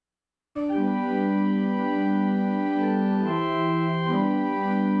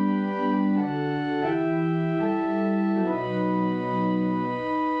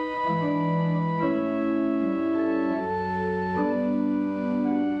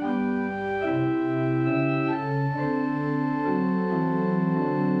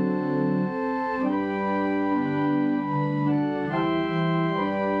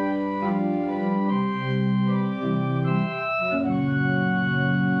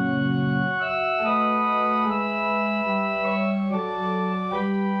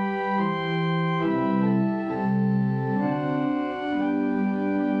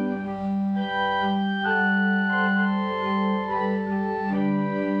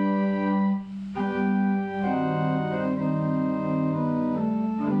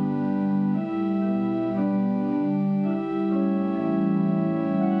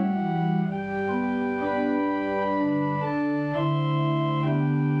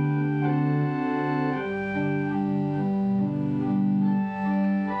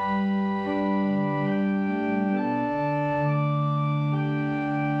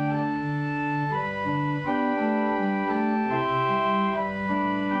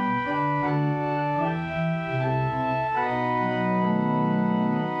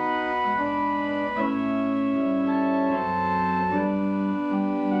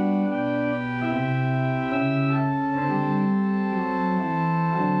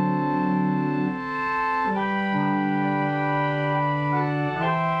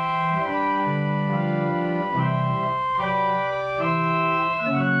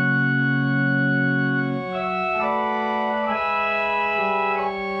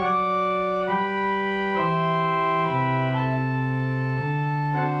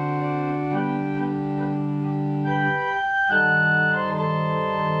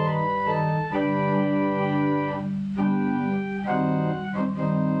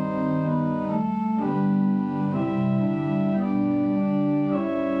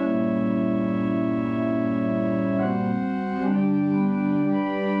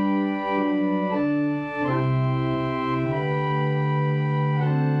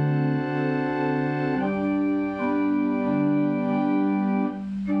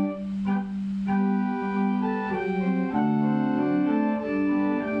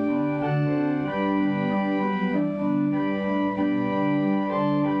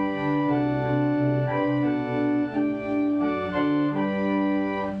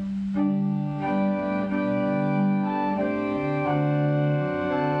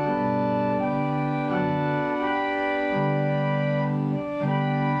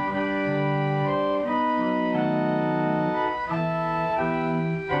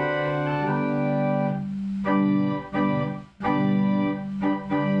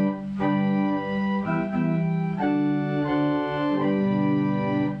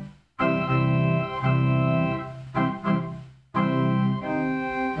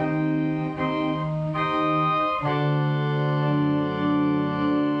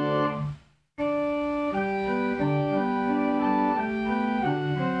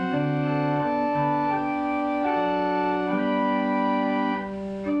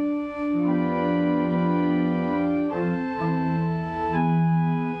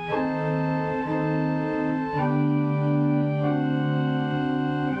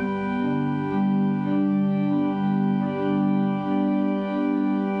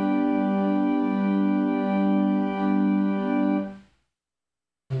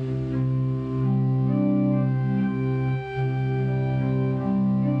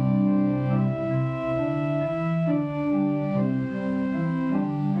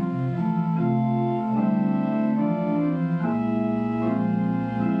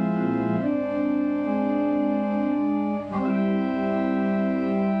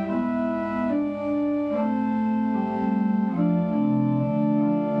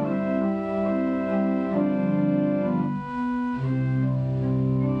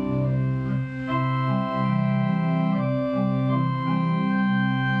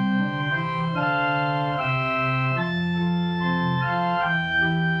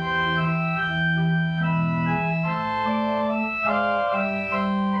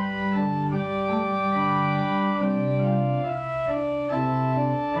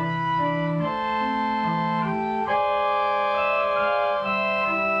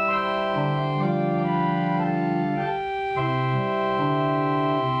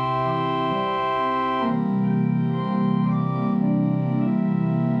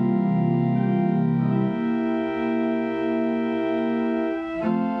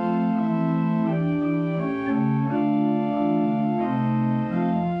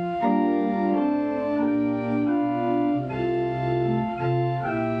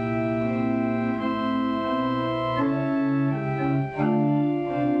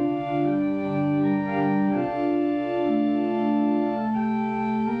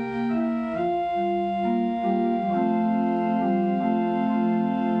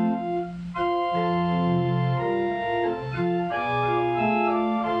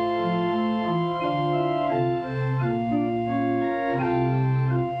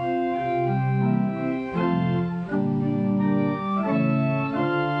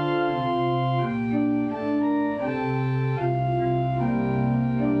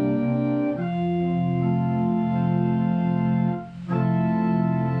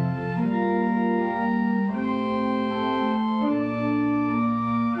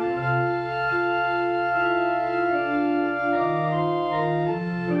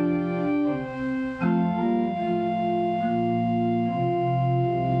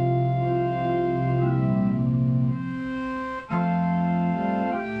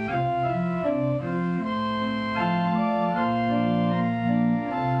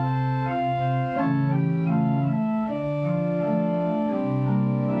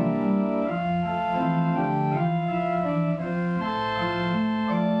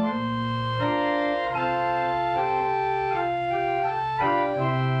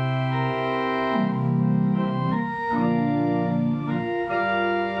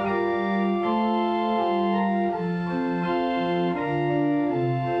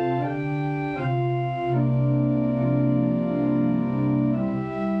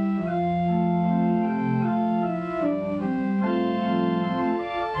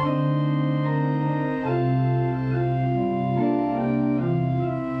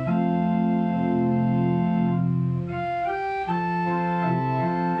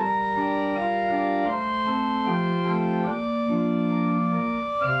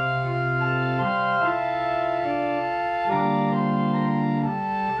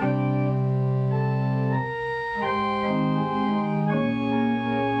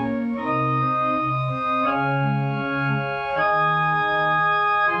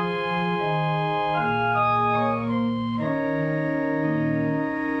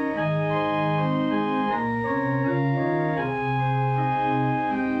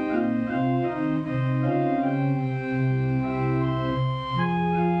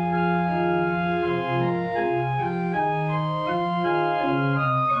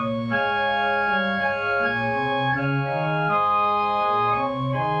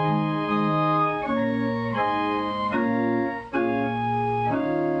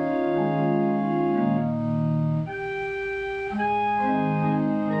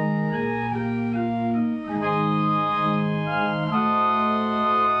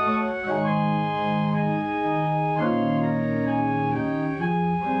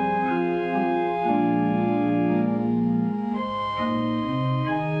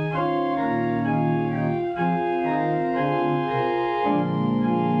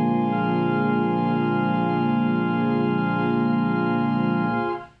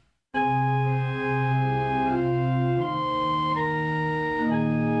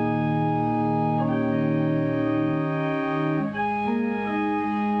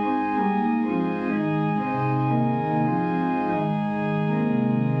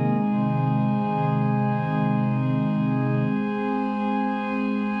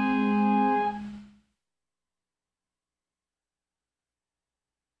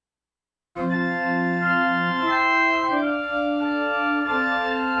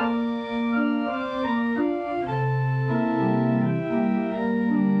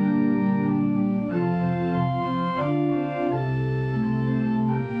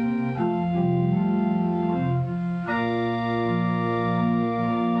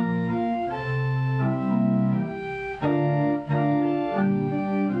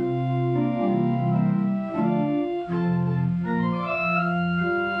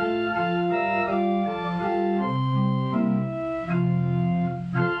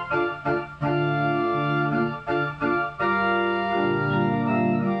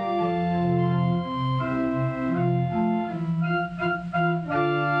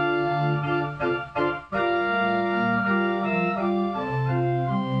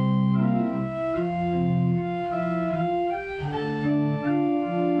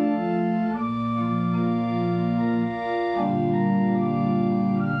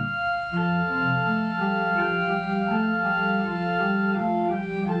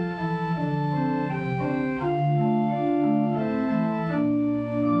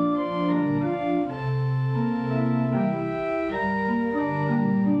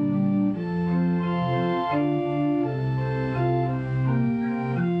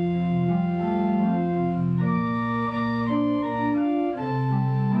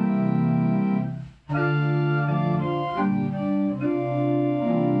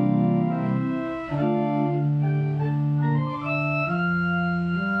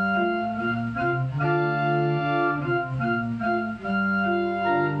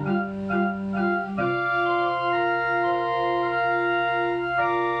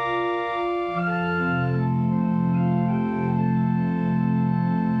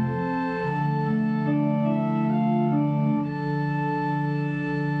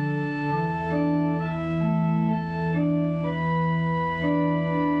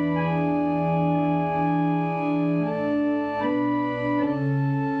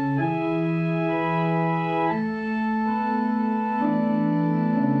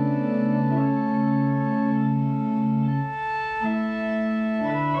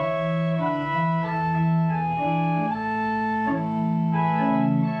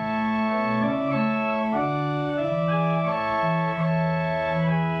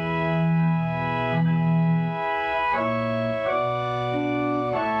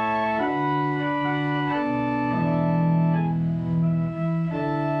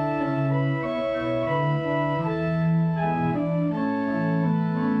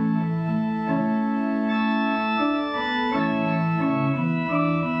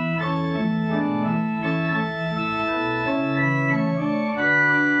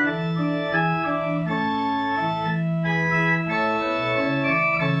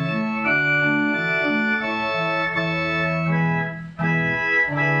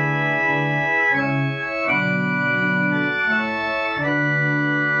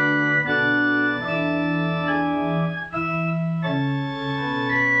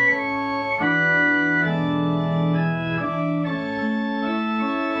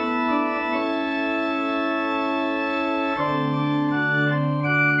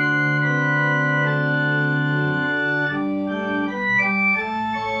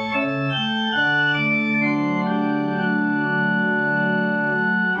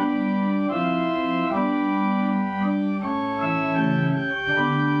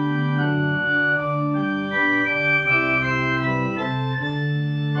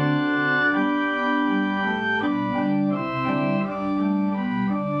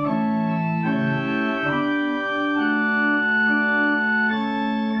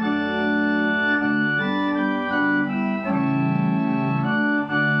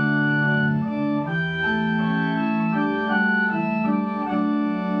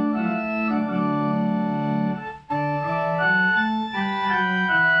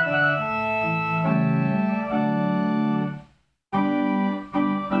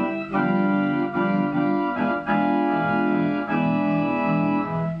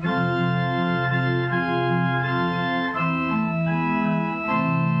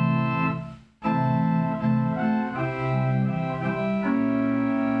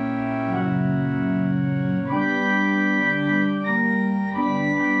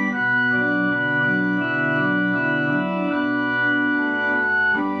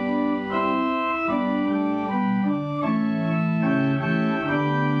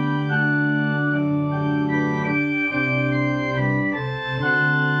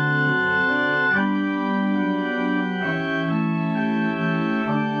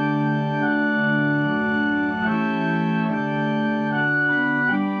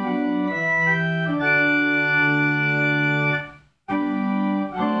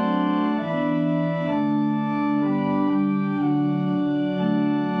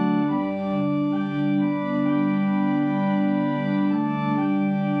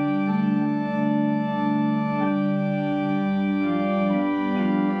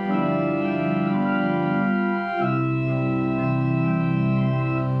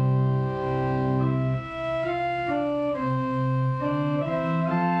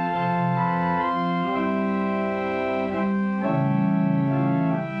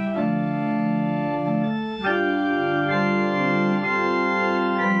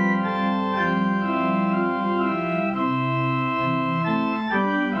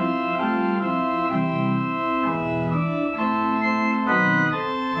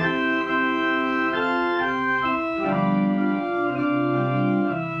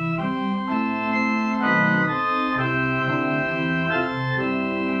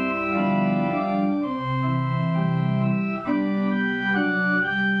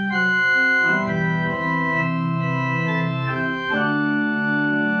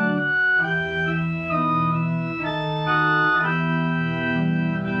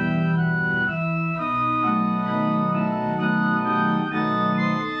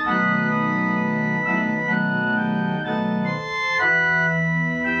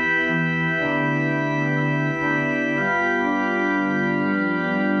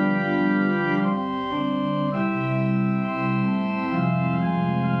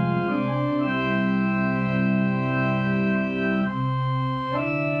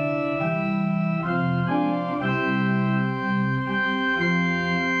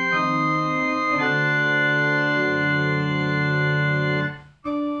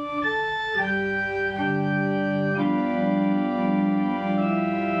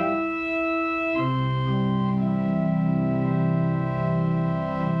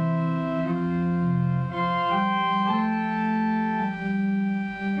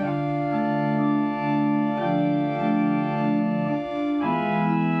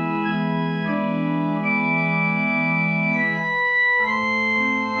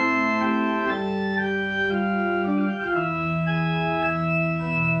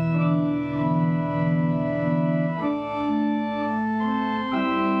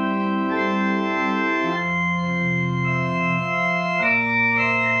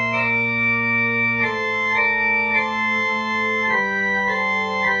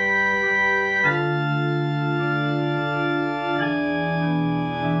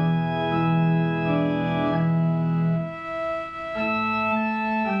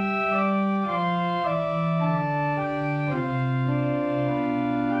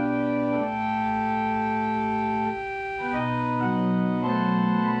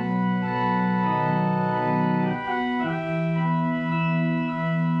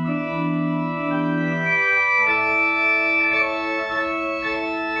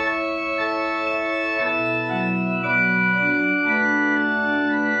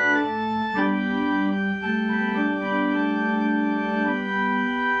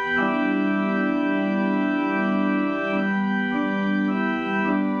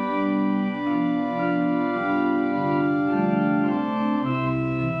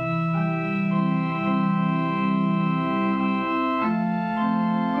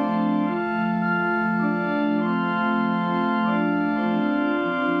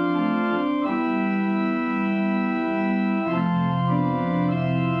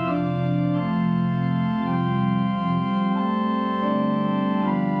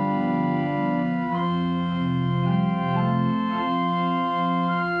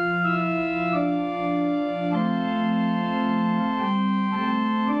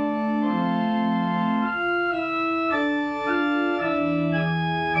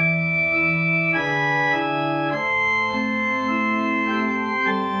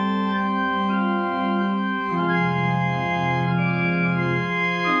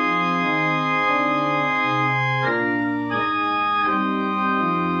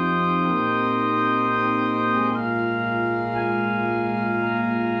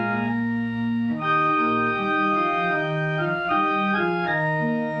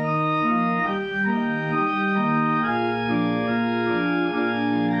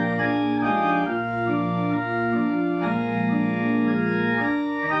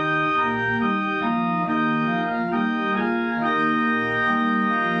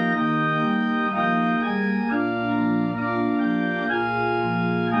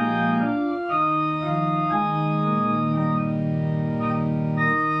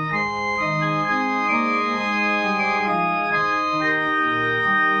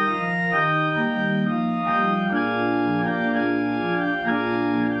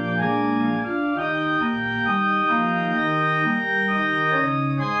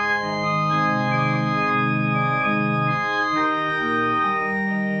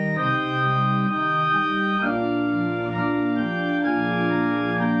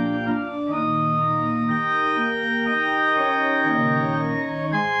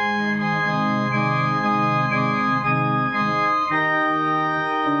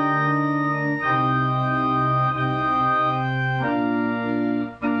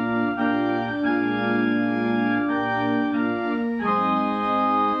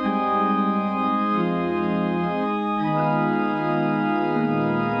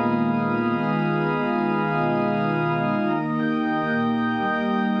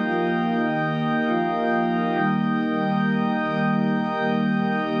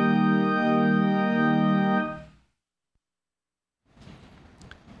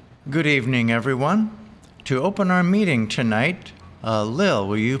Good evening, everyone. To open our meeting tonight, Lil,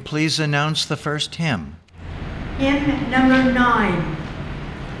 will you please announce the first hymn? Hymn number 9.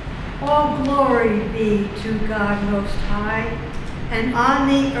 All glory be to God Most High, and on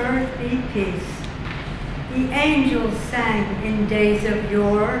the earth be peace. The angels sang in days of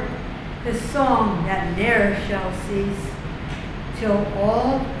yore the song that ne'er shall cease, till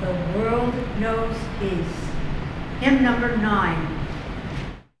all the world knows peace. Hymn number 9.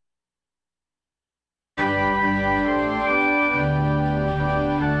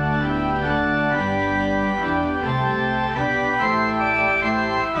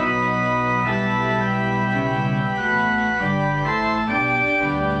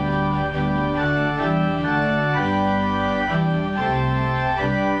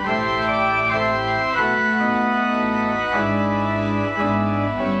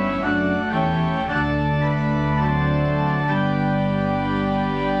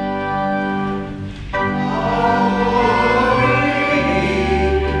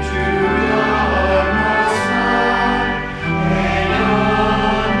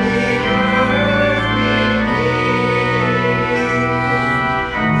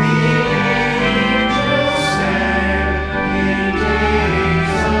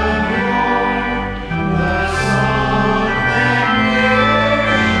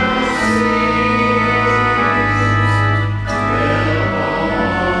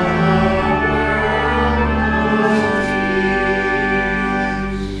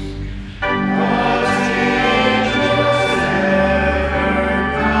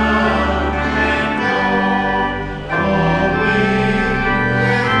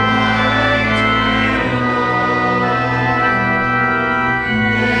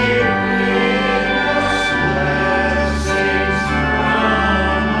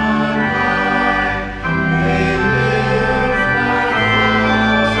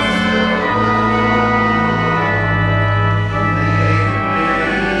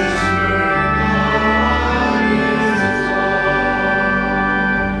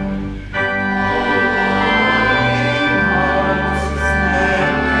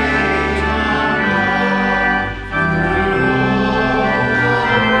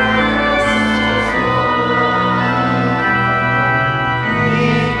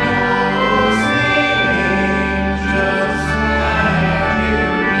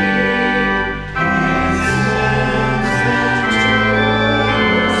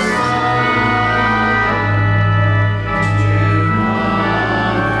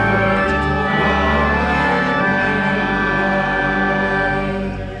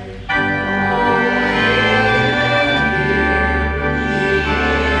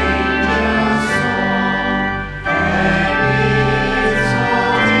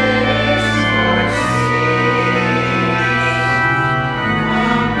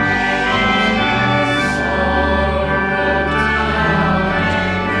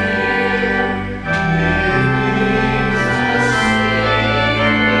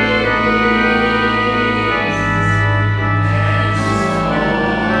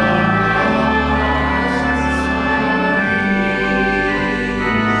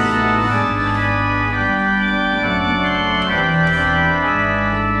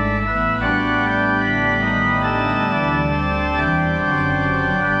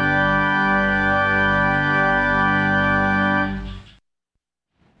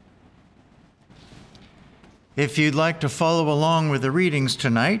 If you'd like to follow along with the readings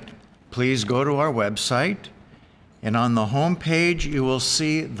tonight, please go to our website, and on the home page you will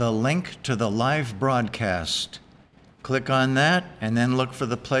see the link to the live broadcast. Click on that and then look for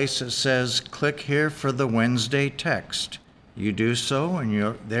the place that says click here for the Wednesday text. You do so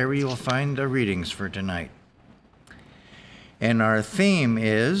and there you will find the readings for tonight. And our theme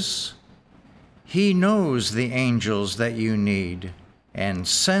is, He knows the angels that you need and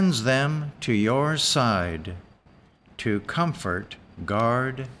sends them to your side to comfort,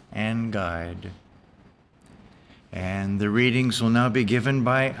 guard, and guide. And the readings will now be given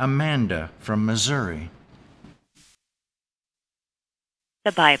by Amanda from Missouri.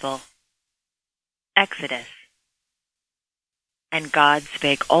 The Bible, Exodus. And God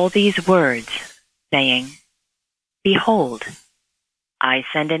spake all these words, saying, Behold, I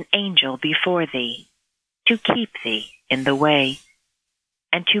send an angel before thee, to keep thee in the way,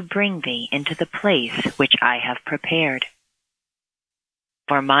 and to bring thee into the place which I have prepared.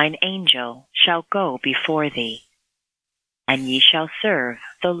 For mine angel shall go before thee, and ye shall serve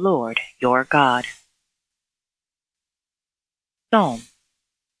the Lord your God. Psalm.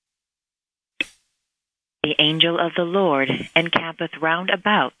 The angel of the Lord encampeth round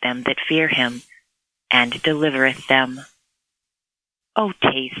about them that fear him, and delivereth them. O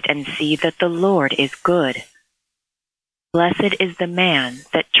taste and see that the Lord is good. Blessed is the man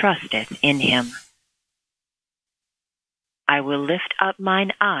that trusteth in him. I will lift up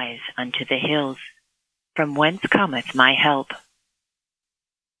mine eyes unto the hills, from whence cometh my help.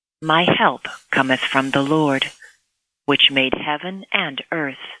 My help cometh from the Lord, which made heaven and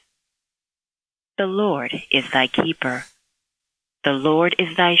earth. The Lord is thy keeper. The Lord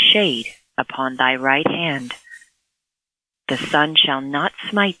is thy shade upon thy right hand. The sun shall not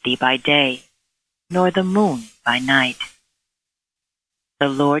smite thee by day, nor the moon by night. The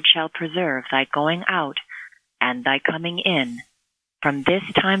Lord shall preserve thy going out and thy coming in from this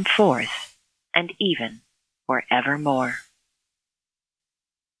time forth and even for evermore.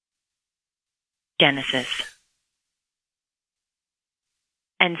 Genesis.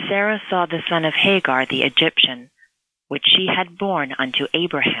 And Sarah saw the son of Hagar the Egyptian, which she had borne unto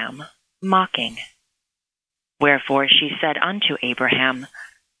Abraham, mocking. Wherefore she said unto Abraham,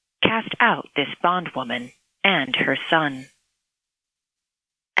 Cast out this bondwoman and her son.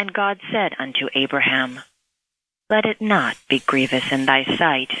 And God said unto Abraham, Let it not be grievous in thy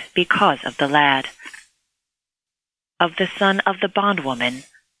sight because of the lad. Of the son of the bondwoman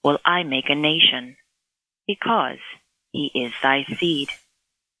will I make a nation, because he is thy seed.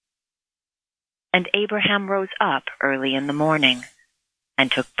 And Abraham rose up early in the morning,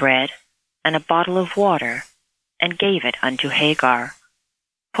 and took bread and a bottle of water, and gave it unto Hagar,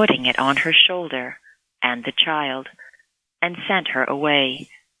 putting it on her shoulder and the child, and sent her away.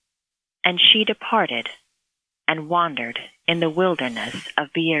 And she departed, and wandered in the wilderness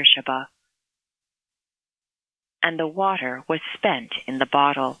of Beersheba. And the water was spent in the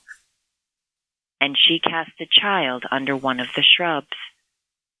bottle. And she cast the child under one of the shrubs.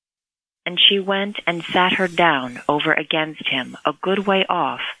 And she went and sat her down over against him a good way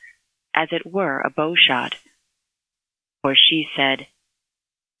off, as it were a bowshot. For she said,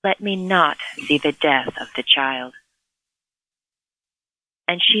 Let me not see the death of the child.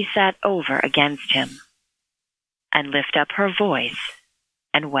 And she sat over against him, and lifted up her voice,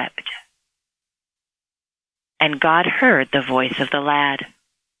 and wept. And God heard the voice of the lad.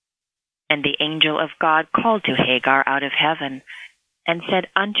 And the angel of God called to Hagar out of heaven, and said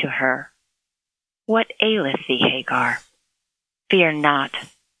unto her, What aileth thee, Hagar? Fear not,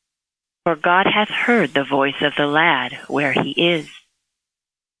 for God hath heard the voice of the lad where he is.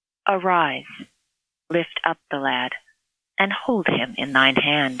 Arise, lift up the lad, and hold him in thine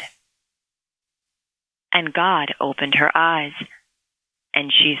hand. And God opened her eyes,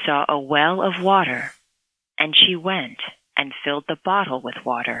 and she saw a well of water, and she went and filled the bottle with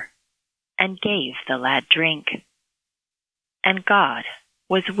water, and gave the lad drink. And God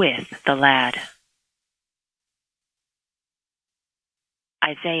was with the lad.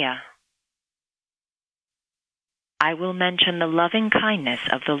 Isaiah. I will mention the loving kindness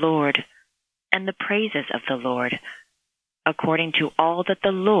of the Lord, and the praises of the Lord, according to all that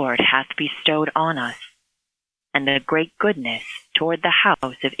the Lord hath bestowed on us, and the great goodness toward the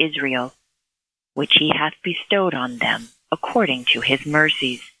house of Israel, which he hath bestowed on them according to his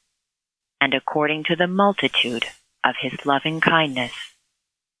mercies, and according to the multitude of his loving kindness.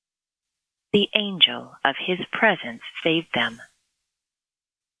 The angel of his presence saved them.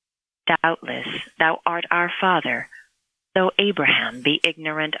 Doubtless thou art our father, though Abraham be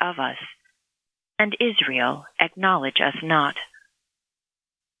ignorant of us, and Israel acknowledge us not.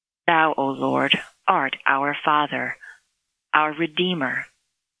 Thou, O Lord, art our Father, our Redeemer.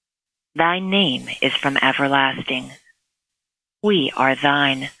 Thy name is from everlasting. We are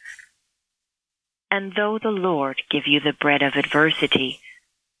thine. And though the Lord give you the bread of adversity,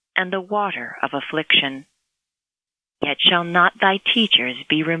 and the water of affliction, yet shall not thy teachers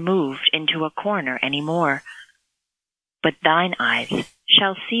be removed into a corner any more, but thine eyes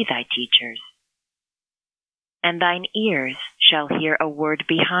shall see thy teachers. And thine ears shall hear a word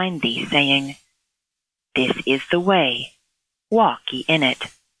behind thee, saying, This is the way, walk ye in it,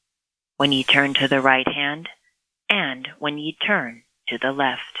 when ye turn to the right hand, and when ye turn to the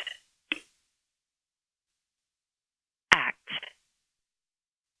left. Acts.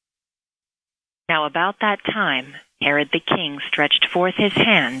 Now about that time Herod the king stretched forth his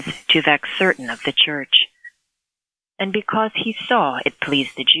hands to vex certain of the church. And because he saw it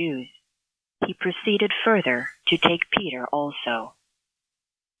pleased the Jews, he proceeded further to take Peter also.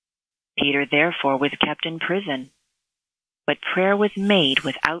 Peter therefore was kept in prison, but prayer was made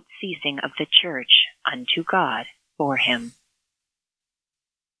without ceasing of the church unto God for him.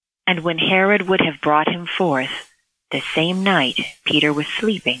 And when Herod would have brought him forth, the same night Peter was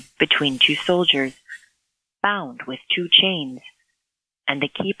sleeping between two soldiers, bound with two chains, and the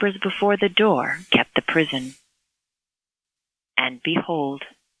keepers before the door kept the prison. And behold,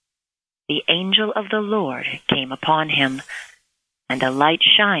 the angel of the Lord came upon him, and a light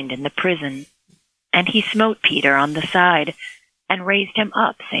shined in the prison. And he smote Peter on the side, and raised him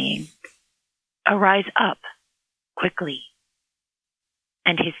up, saying, Arise up quickly.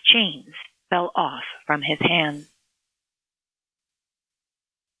 And his chains fell off from his hands.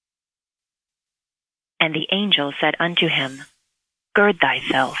 And the angel said unto him, Gird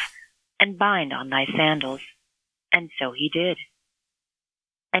thyself, and bind on thy sandals. And so he did.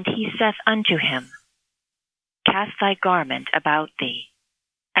 And he saith unto him, Cast thy garment about thee,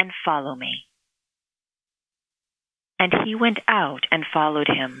 and follow me. And he went out and followed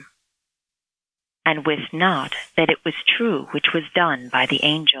him, and wist not that it was true which was done by the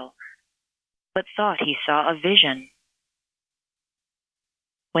angel, but thought he saw a vision.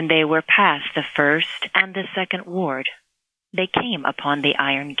 When they were past the first and the second ward, they came upon the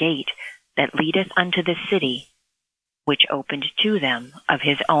iron gate that leadeth unto the city, which opened to them of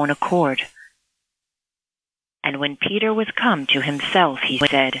his own accord. And when Peter was come to himself, he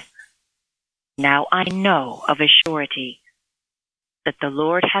said, Now I know of a surety that the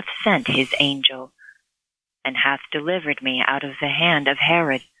Lord hath sent his angel, and hath delivered me out of the hand of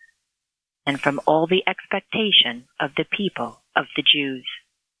Herod, and from all the expectation of the people of the Jews.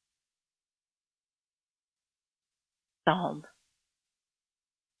 Psalm.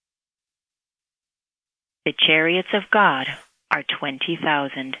 The chariots of God are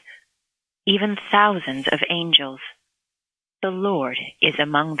 20,000, even thousands of angels. The Lord is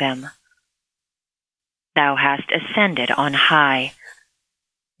among them. Thou hast ascended on high.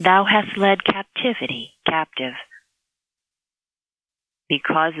 Thou hast led captivity captive.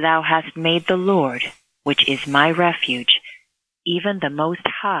 Because thou hast made the Lord, which is my refuge, even the Most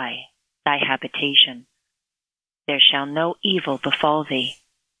High, thy habitation, there shall no evil befall thee,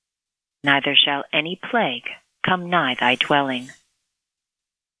 neither shall any plague come nigh thy dwelling.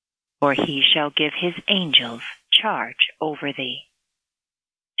 For he shall give his angels charge over thee,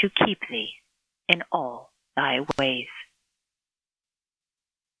 to keep thee in all thy ways.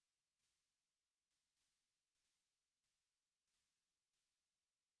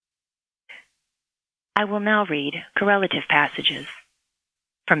 I will now read correlative passages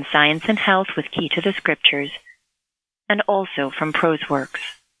from Science and Health with Key to the Scriptures, and also from Prose Works,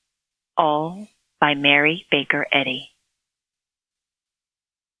 all by Mary Baker Eddy.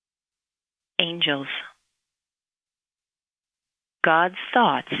 Angels. God's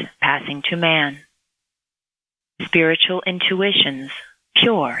thoughts passing to man. Spiritual intuitions,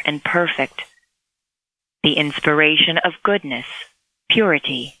 pure and perfect. The inspiration of goodness,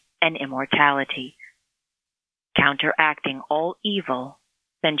 purity, and immortality. Counteracting all evil,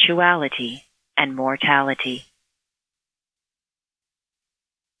 sensuality, and mortality.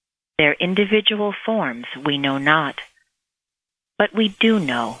 Their individual forms we know not, but we do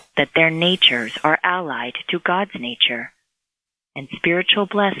know that their natures are allied to God's nature, and spiritual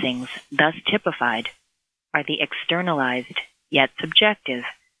blessings thus typified are the externalized, yet subjective,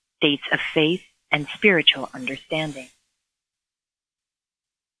 states of faith and spiritual understanding.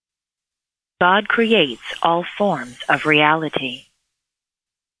 God creates all forms of reality.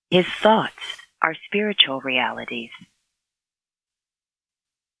 His thoughts are spiritual realities.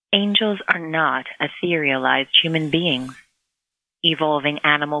 Angels are not etherealized human beings, evolving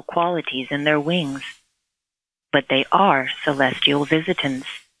animal qualities in their wings, but they are celestial visitants,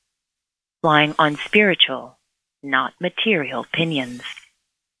 flying on spiritual, not material pinions.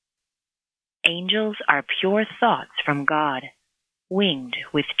 Angels are pure thoughts from God, winged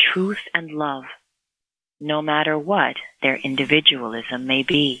with truth and love, no matter what their individualism may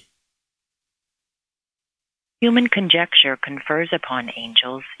be. Human conjecture confers upon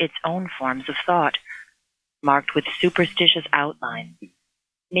angels its own forms of thought, marked with superstitious outlines,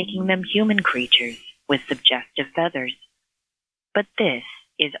 making them human creatures with subjective feathers. But this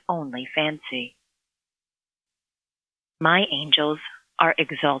is only fancy. My angels are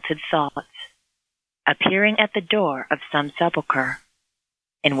exalted thoughts, appearing at the door of some sepulchre,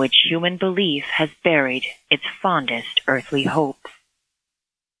 in which human belief has buried its fondest earthly hopes.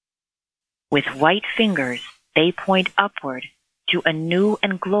 With white fingers, they point upward to a new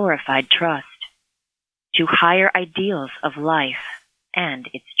and glorified trust, to higher ideals of life and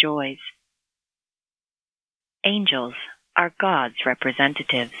its joys. Angels are God's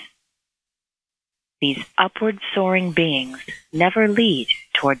representatives. These upward soaring beings never lead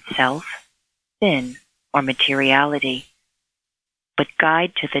toward self, sin, or materiality, but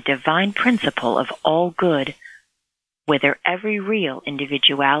guide to the divine principle of all good, whither every real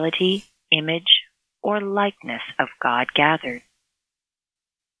individuality, image, or likeness of God gathered.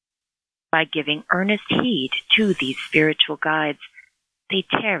 By giving earnest heed to these spiritual guides, they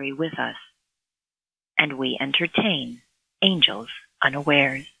tarry with us, and we entertain angels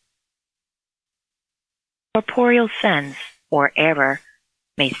unawares. Corporeal sense or error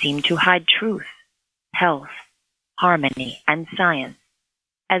may seem to hide truth, health, harmony, and science,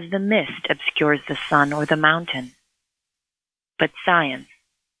 as the mist obscures the sun or the mountain. But science,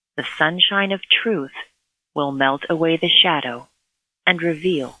 the sunshine of truth, will melt away the shadow and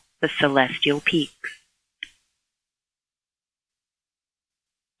reveal the celestial peaks.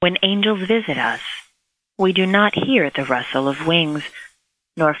 When angels visit us, we do not hear the rustle of wings,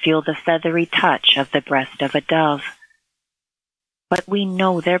 nor feel the feathery touch of the breast of a dove, but we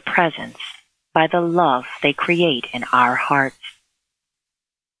know their presence by the love they create in our hearts.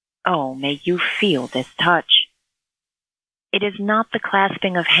 Oh, may you feel this touch. It is not the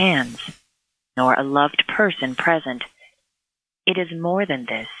clasping of hands, nor a loved person present. It is more than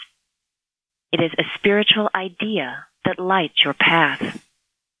this. It is a spiritual idea that lights your path.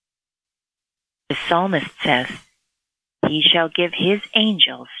 The psalmist says, "He shall give his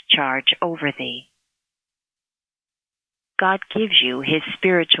angels charge over thee." God gives you his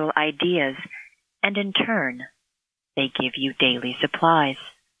spiritual ideas, and in turn, they give you daily supplies.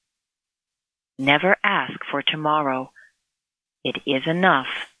 Never ask for tomorrow. It is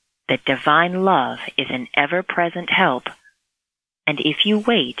enough that divine love is an ever-present help, and if you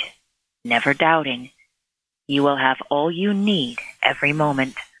wait, never doubting, you will have all you need every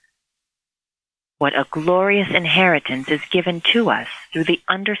moment. What a glorious inheritance is given to us through the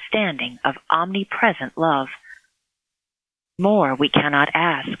understanding of omnipresent love. More we cannot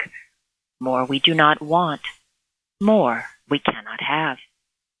ask, more we do not want, more we cannot have.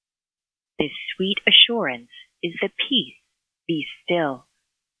 This sweet assurance is the peace, be still,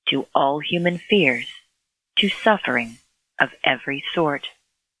 to all human fears, to suffering of every sort.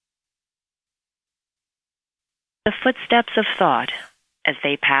 The footsteps of thought, as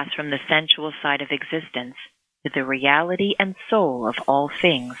they pass from the sensual side of existence to the reality and soul of all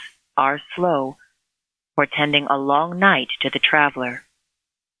things, are slow, portending a long night to the traveler.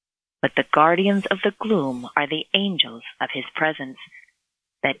 But the guardians of the gloom are the angels of his presence,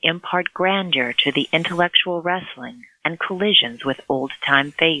 that impart grandeur to the intellectual wrestling and collisions with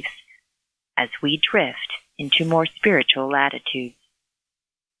old-time faiths, as we drift into more spiritual latitudes.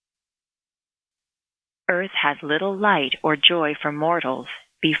 Earth has little light or joy for mortals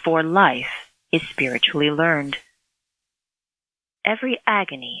before life is spiritually learned. Every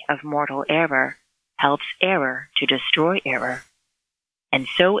agony of mortal error helps error to destroy error, and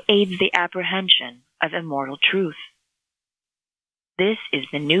so aids the apprehension of immortal truth. This is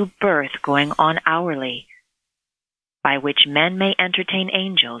the new birth going on hourly, by which men may entertain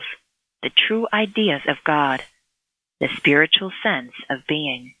angels, the true ideas of God, the spiritual sense of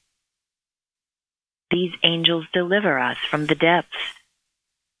being. These angels deliver us from the depths.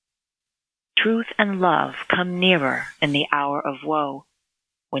 Truth and love come nearer in the hour of woe,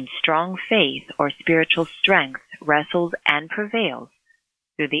 when strong faith or spiritual strength wrestles and prevails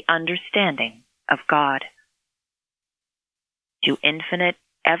through the understanding of God. To infinite,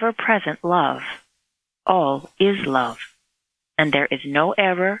 ever-present love, all is love, and there is no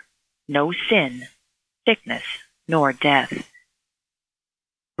error, no sin, sickness, nor death.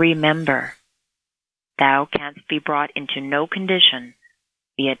 Remember, thou canst be brought into no condition,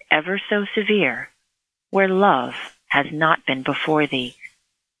 be it ever so severe, where love has not been before thee,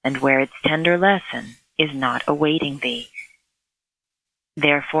 and where its tender lesson is not awaiting thee.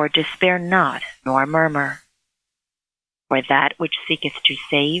 Therefore despair not, nor murmur. For that which seeketh to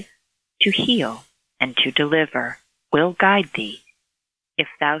save, to heal, and to deliver will guide thee, if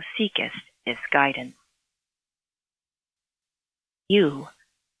thou seekest this guidance. You,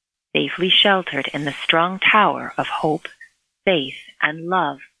 safely sheltered in the strong tower of hope, faith, and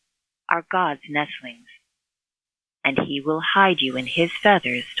love, are God's nestlings, and he will hide you in his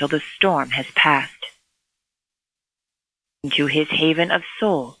feathers till the storm has passed. Into his haven of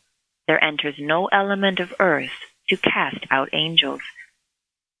soul there enters no element of earth to cast out angels,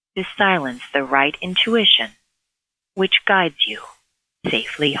 to silence the right intuition which guides you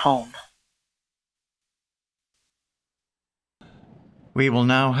safely home. We will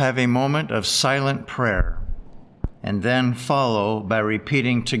now have a moment of silent prayer, and then follow by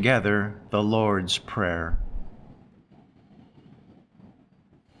repeating together the Lord's Prayer.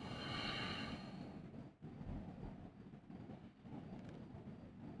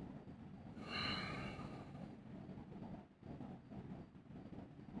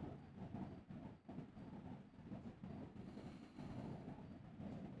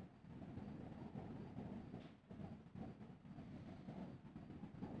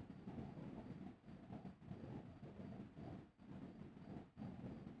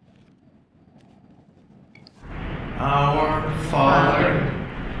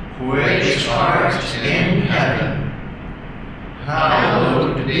 which art in heaven,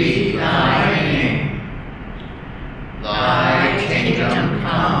 hallowed be thy name. Thy kingdom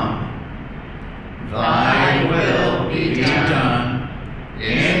come, thy will be done,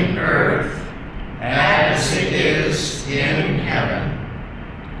 in earth as it is in heaven.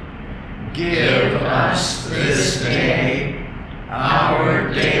 Give us this day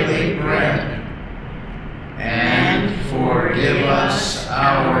our daily bread, and forgive us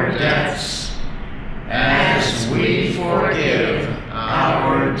our debts as we forgive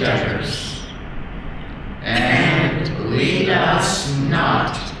our debtors. And lead us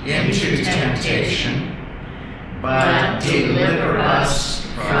not into temptation, but deliver us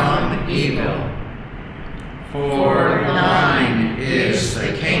from evil. For thine is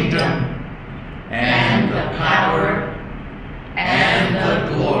the kingdom, and the power, and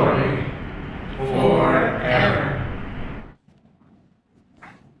the glory, forever.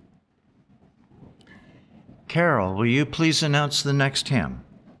 Carol, will you please announce the next hymn?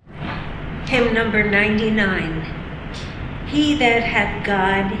 Hymn number 99. He that hath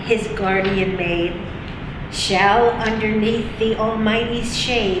God his guardian made shall underneath the Almighty's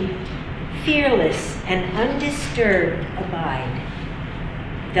shade fearless and undisturbed abide.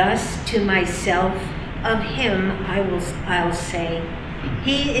 Thus to myself of him I'll say,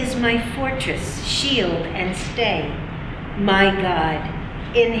 he is my fortress, shield, and stay. My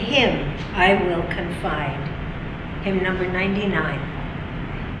God, in him I will confide. Hymn number 99.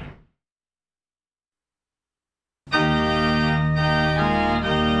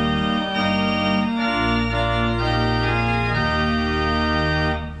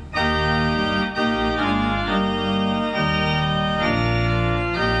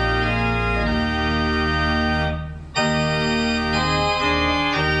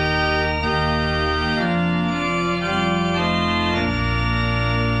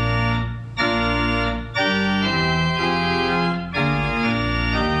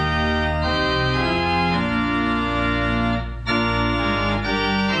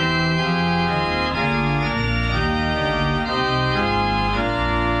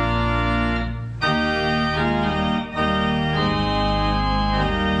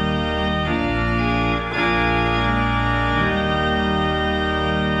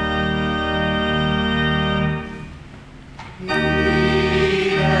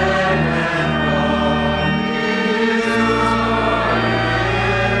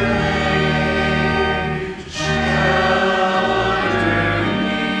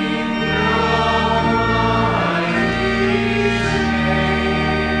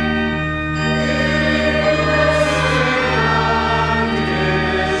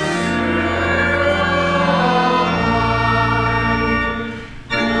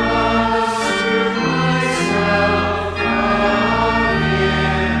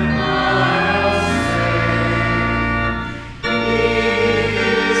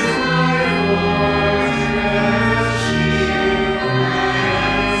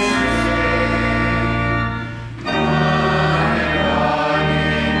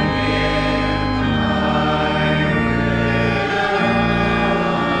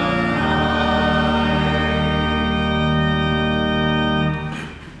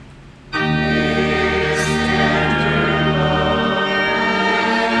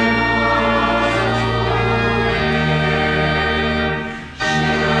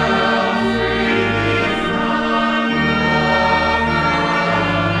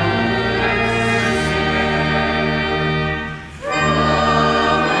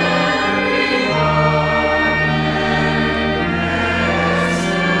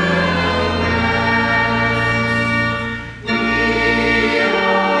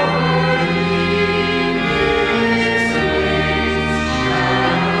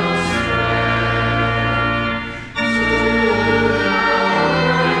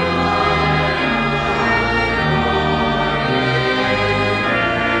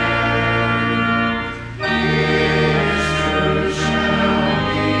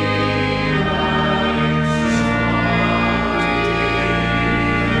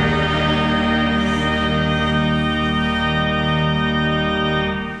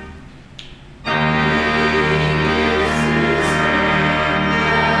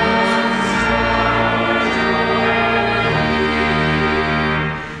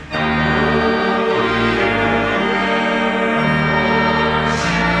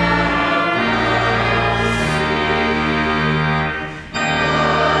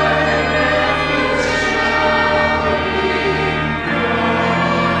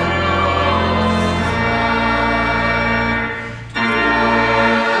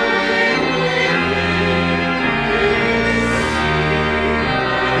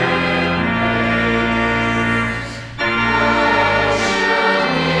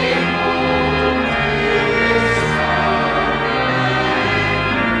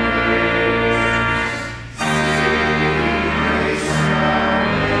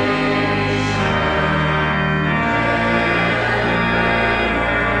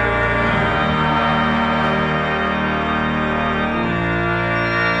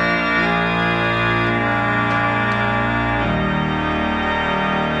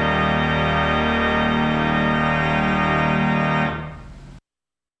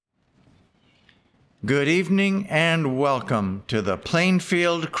 Good evening and welcome to the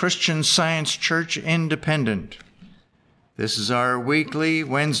Plainfield Christian Science Church Independent. This is our weekly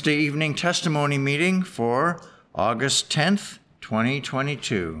Wednesday evening testimony meeting for August 10th,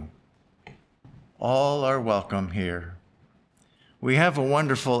 2022. All are welcome here. We have a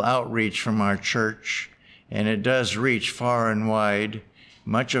wonderful outreach from our church, and it does reach far and wide,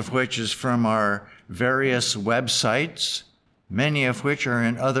 much of which is from our various websites, many of which are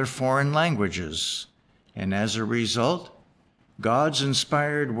in other foreign languages. And as a result, God's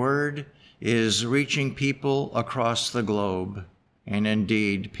inspired word is reaching people across the globe. And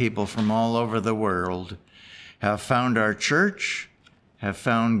indeed, people from all over the world have found our church, have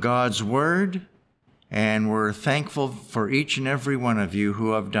found God's word, and we're thankful for each and every one of you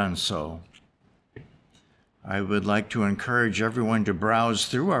who have done so. I would like to encourage everyone to browse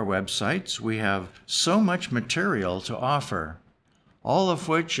through our websites. We have so much material to offer, all of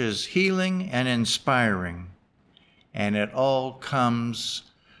which is healing and inspiring, and it all comes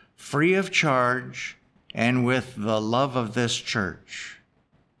free of charge and with the love of this church.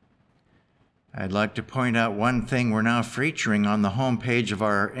 I'd like to point out one thing we're now featuring on the homepage of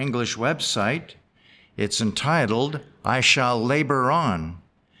our English website. It's entitled, I Shall Labor On,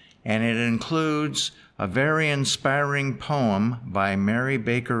 and it includes a very inspiring poem by Mary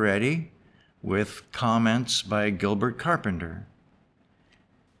Baker Eddy with comments by Gilbert Carpenter.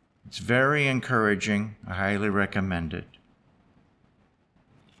 It's very encouraging. I highly recommend it.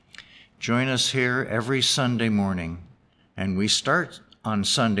 Join us here every Sunday morning, and we start on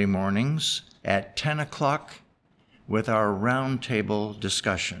Sunday mornings at 10 o'clock with our roundtable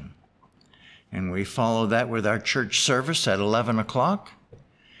discussion. And we follow that with our church service at 11 o'clock.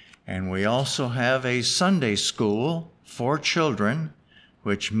 And we also have a Sunday school for children,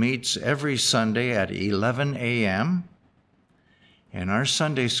 which meets every Sunday at 11 a.m. And our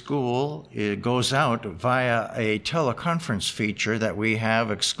Sunday school, it goes out via a teleconference feature that we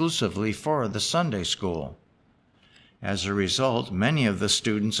have exclusively for the Sunday school. As a result, many of the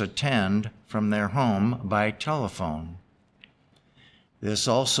students attend from their home by telephone. This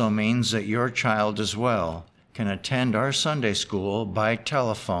also means that your child as well can attend our Sunday school by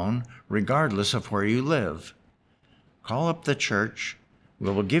telephone, regardless of where you live. Call up the church.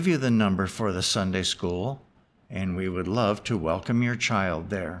 We will give you the number for the Sunday school, and we would love to welcome your child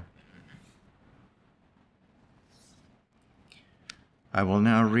there. I will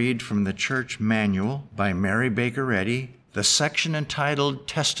now read from the church manual by Mary Baker Eddy, the section entitled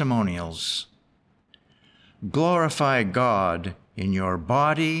Testimonials. Glorify God in your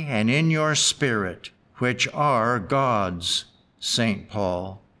body and in your spirit, which are God's, St.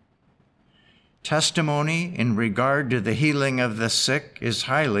 Paul. Testimony in regard to the healing of the sick is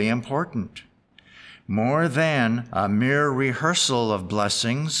highly important. More than a mere rehearsal of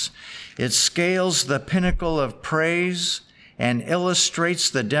blessings, it scales the pinnacle of praise and illustrates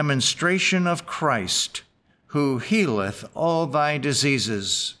the demonstration of Christ, who healeth all thy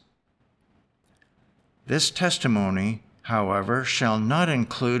diseases. This testimony, however, shall not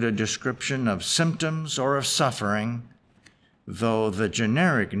include a description of symptoms or of suffering, though the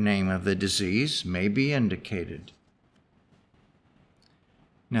generic name of the disease may be indicated.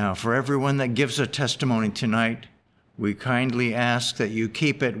 Now, for everyone that gives a testimony tonight, we kindly ask that you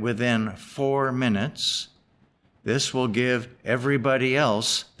keep it within 4 minutes. This will give everybody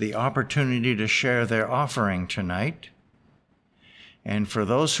else the opportunity to share their offering tonight. And for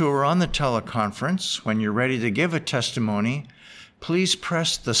those who are on the teleconference, when you're ready to give a testimony, please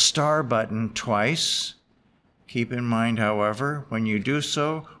press the star button twice. Keep in mind, however, when you do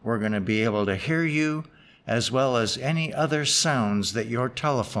so, we're going to be able to hear you as well as any other sounds that your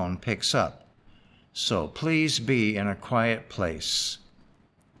telephone picks up. So please be in a quiet place.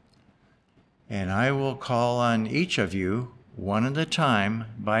 And I will call on each of you one at a time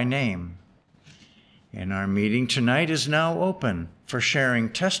by name. And our meeting tonight is now open for sharing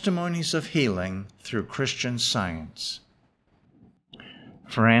testimonies of healing through Christian Science.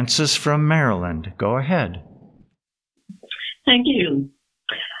 Francis from Maryland, go ahead. Thank you.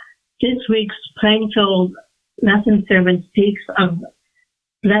 This week's Plainfield lesson sermon speaks of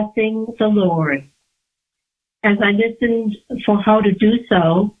blessing the Lord. As I listened for how to do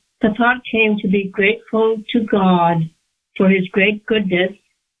so, the thought came to be grateful to God for his great goodness,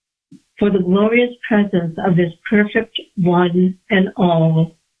 for the glorious presence of his perfect one and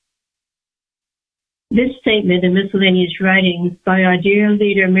all. This statement in miscellaneous writings by our dear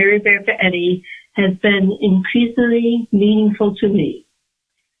leader Mary Baker Eddy has been increasingly meaningful to me.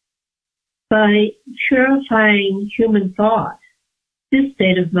 By purifying human thought, this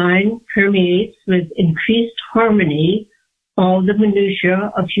state of mind permeates with increased harmony all the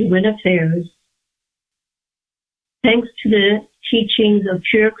minutiae of human affairs, Thanks to the teachings of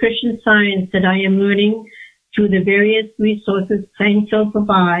pure Christian Science that I am learning through the various resources Plainfield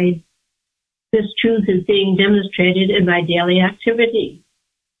provides, this truth is being demonstrated in my daily activity.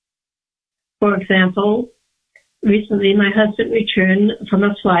 For example, recently my husband returned from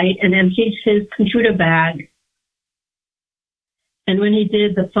a flight and emptied his computer bag. And when he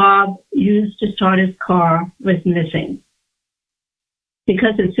did, the fob used to start his car was missing.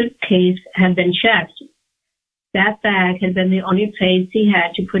 Because his suitcase had been checked, that bag had been the only place he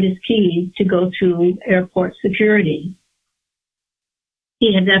had to put his keys to go through airport security.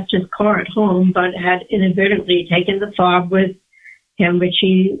 He had left his car at home, but had inadvertently taken the fob with him, which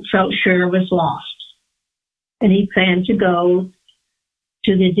he felt sure was lost. And he planned to go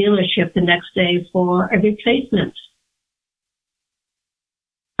to the dealership the next day for a replacement.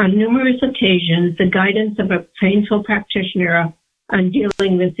 On numerous occasions, the guidance of a Plainfield practitioner on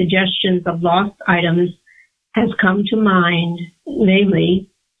dealing with suggestions of lost items has come to mind,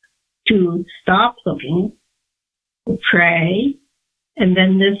 namely, to stop looking, pray, and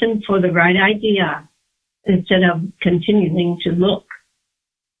then listen for the right idea instead of continuing to look.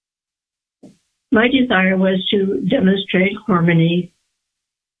 My desire was to demonstrate harmony.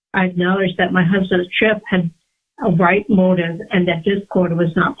 I acknowledged that my husband's trip had a right motive and that discord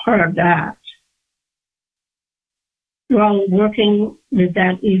was not part of that. While working with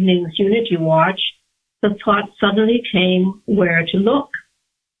that evening's Unity Watch, the thought suddenly came where to look.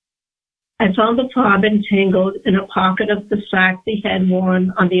 I found the fob entangled in a pocket of the slacks he had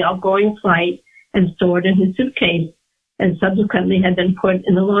worn on the outgoing flight and stored in his suitcase, and subsequently had been put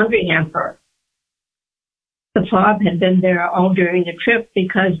in the laundry hamper. The fob had been there all during the trip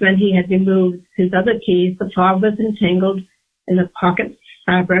because when he had removed his other keys, the fob was entangled in the pocket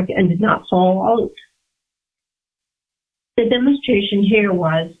fabric and did not fall out. The demonstration here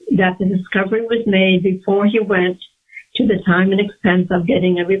was that the discovery was made before he went to the time and expense of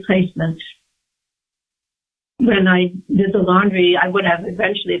getting a replacement. When I did the laundry, I would have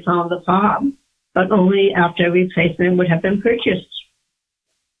eventually found the fob, but only after a replacement would have been purchased.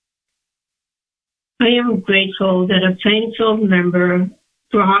 I am grateful that a Plainfield member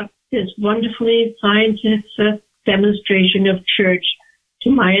brought this wonderfully scientific demonstration of church to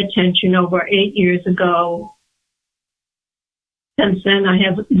my attention over 8 years ago. Since then, I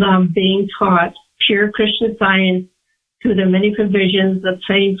have loved being taught pure Christian Science through the many provisions the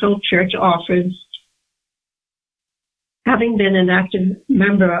Plainfield Church offers. Having been an active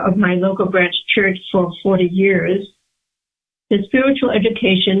member of my local branch church for 40 years, the spiritual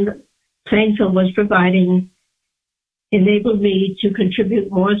education Plainfield was providing enabled me to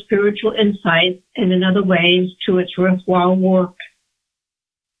contribute more spiritual insights and in other ways to its worthwhile work.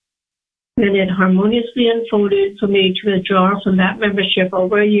 When it harmoniously unfolded for me to withdraw from that membership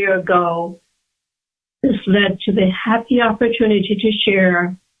over a year ago, this led to the happy opportunity to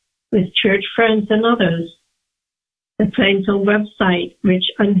share with church friends and others the Plainfield website, which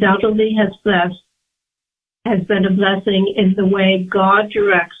undoubtedly has been a blessing in the way God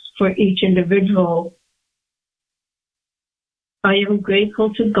directs for each individual. I am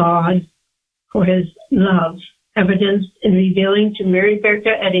grateful to God for his love, evidenced in revealing to Mary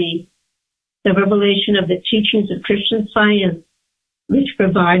Baker Eddy the revelation of the teachings of Christian Science, which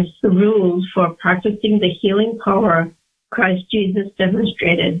provides the rules for practicing the healing power Christ Jesus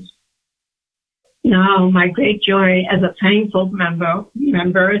demonstrated. Now, my great joy as a Plainfield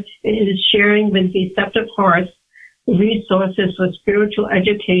member is sharing with receptive hearts the resources for spiritual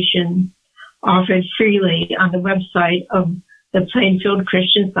education offered freely on the website of the Plainfield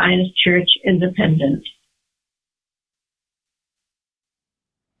Christian Science Church Independent.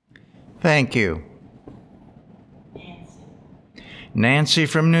 Thank you. Nancy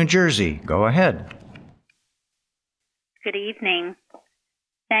from New Jersey, go ahead. Good evening.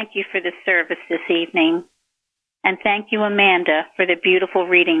 Thank you for the service this evening. And thank you, Amanda, for the beautiful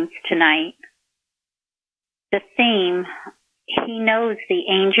readings tonight. The theme, he knows the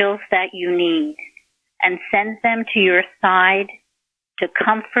angels that you need and sends them to your side to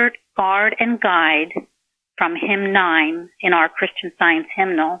comfort, guard, and guide, from hymn 9 in our Christian Science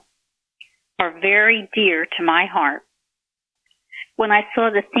hymnal, are very dear to my heart. When I saw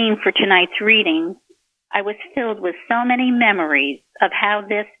the theme for tonight's reading, I was filled with so many memories of how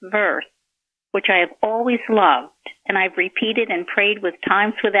this verse, which I have always loved and I've repeated and prayed with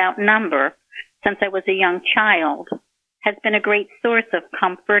times without number since I was a young child, has been a great source of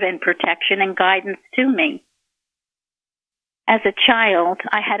comfort and protection and guidance to me. As a child,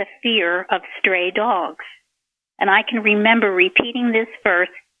 I had a fear of stray dogs, and I can remember repeating this verse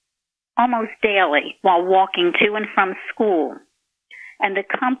almost daily while walking to and from school, and the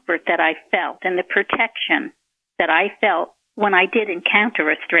comfort that I felt and the protection that I felt when I did encounter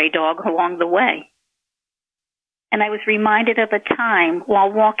a stray dog along the way. And I was reminded of a time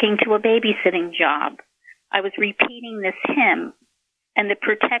while walking to a babysitting job. I was repeating this hymn and the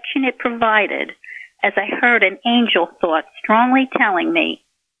protection it provided as I heard an angel thought strongly telling me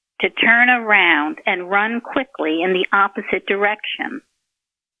to turn around and run quickly in the opposite direction,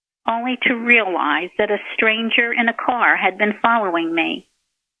 only to realize that a stranger in a car had been following me,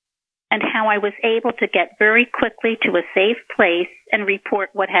 and how I was able to get very quickly to a safe place and report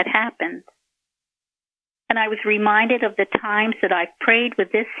what had happened. And I was reminded of the times that I've prayed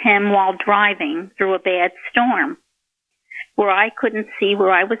with this hymn while driving through a bad storm, where I couldn't see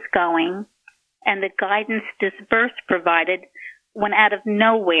where I was going, and the guidance this verse provided when out of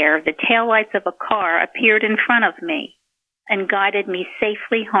nowhere the taillights of a car appeared in front of me and guided me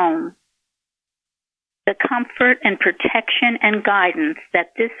safely home. The comfort and protection and guidance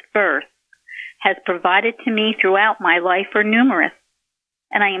that this verse has provided to me throughout my life are numerous,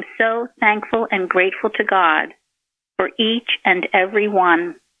 and I am so thankful and grateful to God for each and every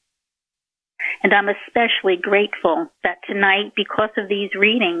one. And I'm especially grateful that tonight, because of these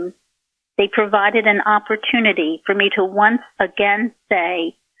readings, they provided an opportunity for me to once again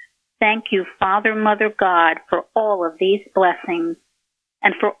say, thank you, Father, Mother, God, for all of these blessings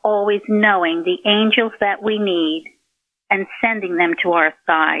and for always knowing the angels that we need and sending them to our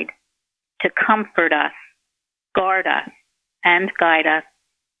side to comfort us, guard us, and guide us.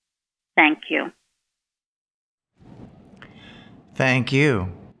 Thank you. Thank you.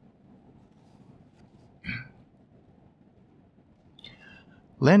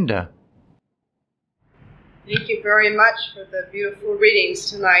 Linda. Thank you very much for the beautiful readings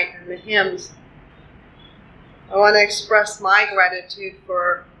tonight and the hymns. I want to express my gratitude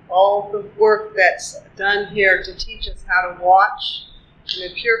for all the work that's done here to teach us how to watch in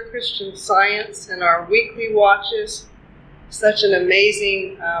the pure Christian Science and our weekly watches. Such an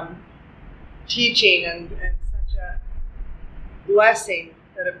amazing teaching and such a blessing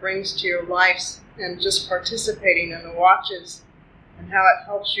that it brings to your lives, and just participating in the watches and how it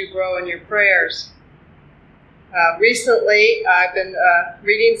helps you grow in your prayers. Recently, I've been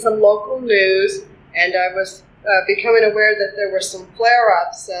reading some local news, and I was becoming aware that there were some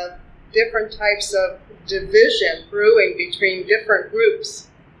flare-ups of different types of division brewing between different groups,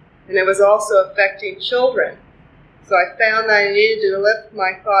 and it was also affecting children. So I found that I needed to lift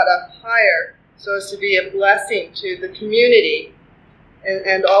my thought up higher so as to be a blessing to the community,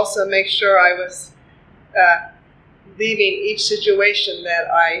 and also make sure I was leaving each situation that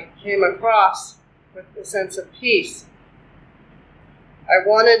I came across with a sense of peace. I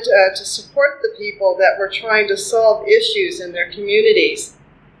wanted to support the people that were trying to solve issues in their communities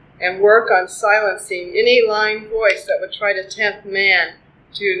and work on silencing any lying voice that would try to tempt man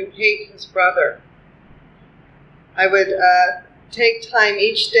to hate his brother. I would take time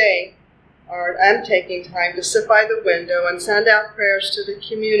each day, or I'm taking time, to sit by the window and send out prayers to the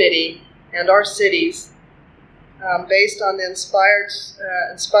community and our cities based on the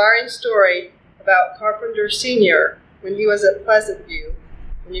inspiring story about Carpenter Sr. when he was at Pleasant View.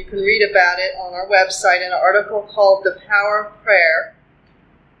 And you can read about it on our website in an article called The Power of Prayer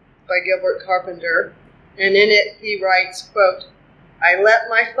by Gilbert Carpenter. And in it he writes, quote, I let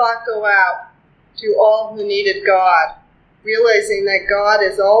my thought go out to all who needed God, realizing that God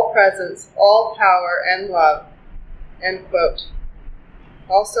is all presence, all power, and love, end quote.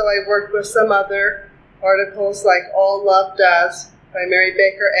 Also, I worked with some other articles like All Love Does by Mary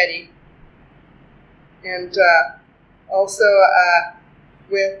Baker Eddy, and also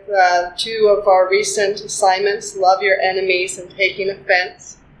with two of our recent assignments, Love Your Enemies and Taking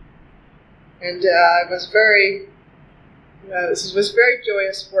Offense. And this was very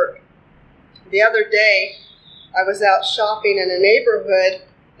joyous work. The other day, I was out shopping in a neighborhood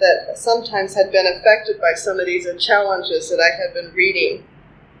that sometimes had been affected by some of these challenges that I had been reading.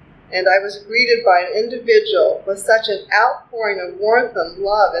 And I was greeted by an individual with such an outpouring of warmth and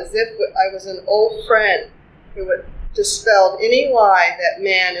love, as if I was an old friend who had dispelled any lie that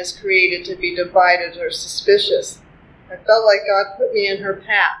man is created to be divided or suspicious. I felt like God put me in her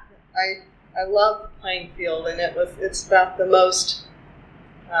path. I love Plainfield, and it's about the most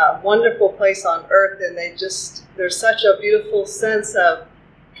wonderful place on earth, and there's such a beautiful sense of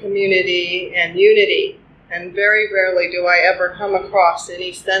community and unity. And very rarely do I ever come across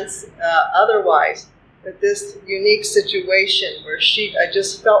any sense otherwise. But this unique situation where I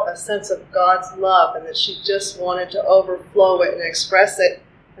just felt a sense of God's love, and that she just wanted to overflow it and express it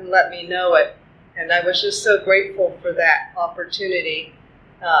and let me know it. And I was just so grateful for that opportunity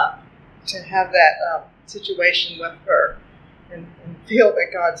to have that situation with her and feel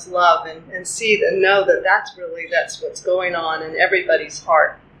that God's love and see and know that that's what's going on in everybody's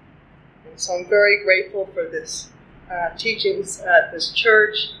heart. And so I'm very grateful for this teachings at this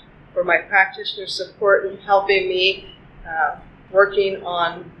church, for my practitioner support in helping me, working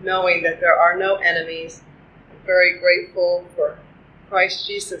on knowing that there are no enemies. I'm very grateful for Christ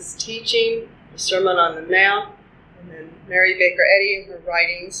Jesus' teaching, the Sermon on the Mount, and then Mary Baker Eddy and her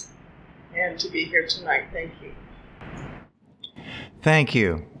writings, and to be here tonight. Thank you. Thank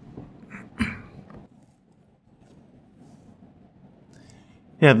you.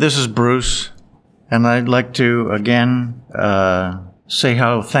 Yeah, this is Bruce, and I'd like to again say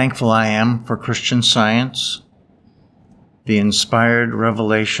how thankful I am for Christian Science, the inspired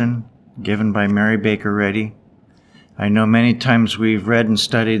revelation given by Mary Baker Eddy. I know many times we've read and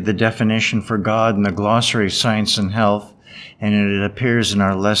studied the definition for God in the Glossary of Science and Health, and it appears in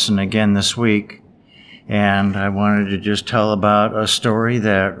our lesson again this week. And I wanted to just tell about a story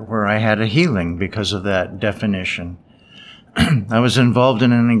where I had a healing because of that definition. I was involved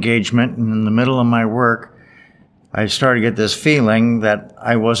in an engagement, and in the middle of my work, I started to get this feeling that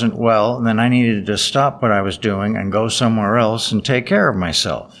I wasn't well, and then I needed to stop what I was doing and go somewhere else and take care of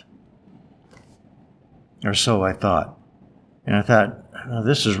myself. Or so I thought. And I thought, oh,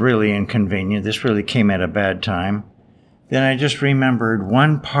 this is really inconvenient. This really came at a bad time. Then I just remembered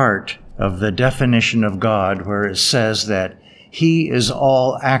one part of the definition of God where it says that He is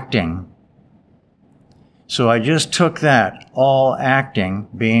all acting. So I just took that, all acting,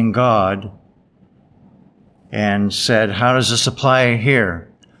 being God, and said, how does this apply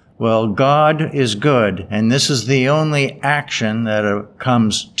here? Well, God is good, and this is the only action that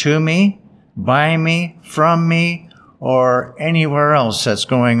comes to me, by me, from me, or anywhere else that's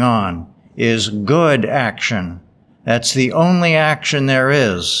going on, is good action. That's the only action there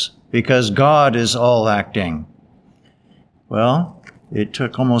is, because God is all acting. Well, it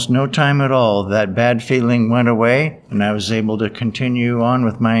took almost no time at all. That bad feeling went away, and I was able to continue on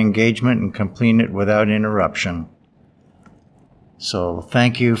with my engagement and complete it without interruption. So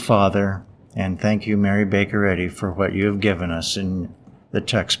thank you, Father, and thank you, Mary Baker Eddy, for what you have given us in the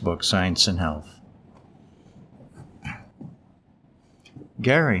textbook, Science and Health.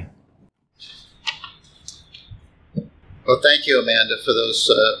 Gary. Well, thank you, Amanda, for those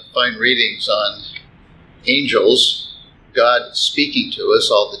fine readings on angels, God speaking to us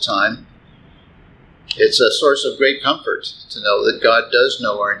all the time. It's a source of great comfort to know that God does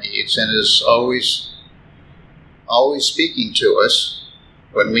know our needs and is always speaking to us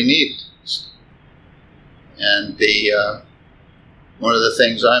when we need it. And one of the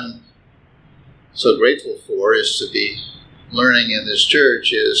things I'm so grateful for is to be learning in this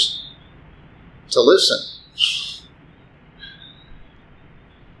church is to listen.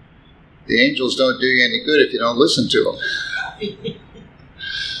 The angels don't do you any good if you don't listen to them.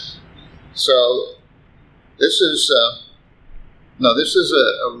 So this is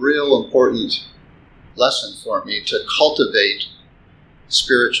a real important lesson for me, to cultivate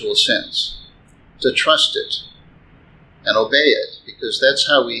spiritual sense, to trust it and obey it, because that's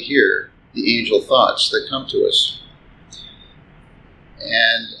how we hear the angel thoughts that come to us.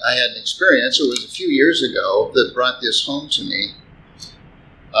 And I had an experience, it was a few years ago, that brought this home to me.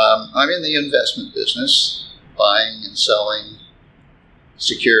 I'm in the investment business, buying and selling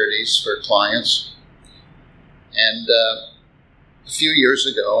securities for clients. And a few years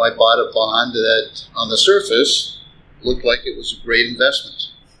ago, I bought a bond that on the surface looked like it was a great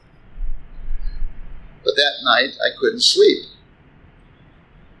investment. But that night, I couldn't sleep.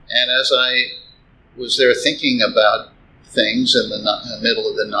 And as I was there thinking about things in the middle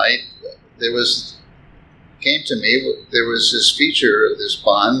of the night, there was this feature of this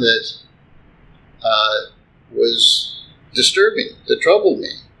bond that was disturbing, that troubled me.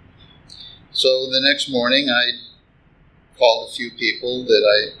 So the next morning, I called a few people that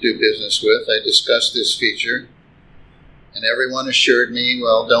I do business with. I discussed this feature, and everyone assured me,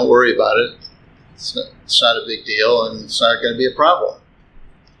 well, don't worry about it. It's not a big deal, and it's not going to be a problem.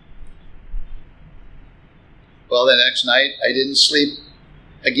 Well, the next night, I didn't sleep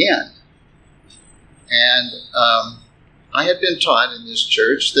again. And I had been taught in this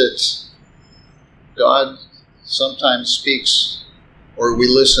church that God sometimes speaks, or we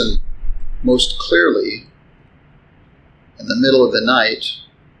listen most clearly in the middle of the night,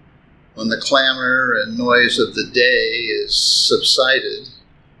 when the clamor and noise of the day is subsided,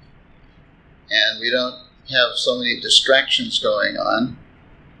 and we don't have so many distractions going on.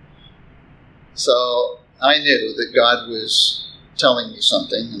 So I knew that God was telling me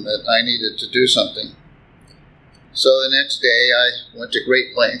something and that I needed to do something. So the next day I went to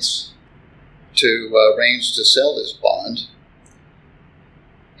great lengths to arrange to sell this bond.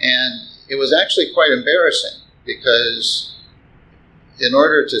 And it was actually quite embarrassing because in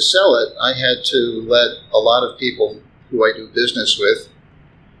order to sell it, I had to let a lot of people who I do business with,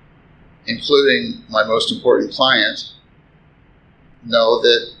 including my most important client, know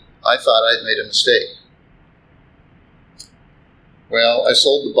that I thought I'd made a mistake. Well, I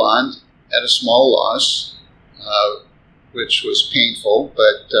sold the bond at a small loss, which was painful,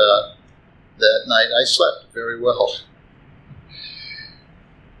 but that night I slept very well.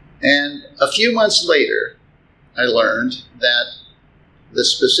 And a few months later, I learned that the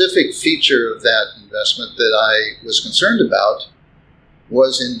specific feature of that investment that I was concerned about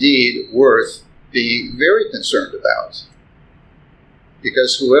was indeed worth being very concerned about.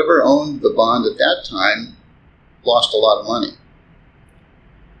 Because whoever owned the bond at that time lost a lot of money.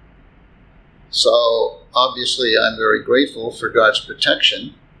 So obviously I'm very grateful for God's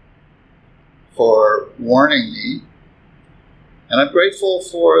protection, for warning me, and I'm grateful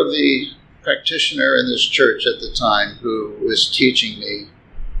for the practitioner in this church at the time who was teaching me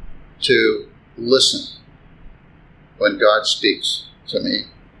to listen when God speaks to me.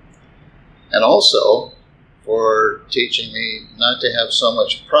 And also for teaching me not to have so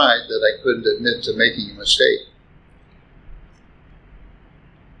much pride that I couldn't admit to making a mistake.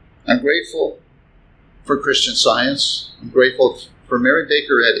 I'm grateful for Christian Science. I'm grateful for Mary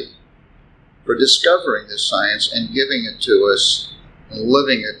Baker Eddy for discovering this science and giving it to us and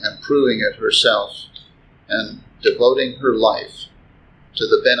living it and proving it herself and devoting her life to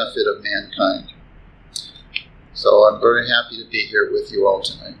the benefit of mankind. So I'm very happy to be here with you all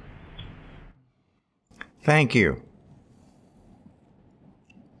tonight. Thank you.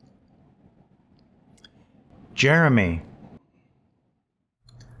 Jeremy.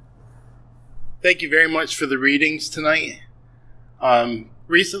 Thank you very much for the readings tonight.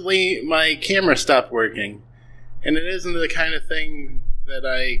 Recently, my camera stopped working, and it isn't the kind of thing that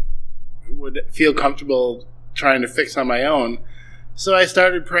I would feel comfortable trying to fix on my own, so I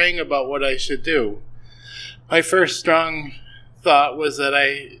started praying about what I should do. My first strong thought was that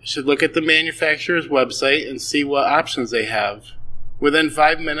I should look at the manufacturer's website and see what options they have. Within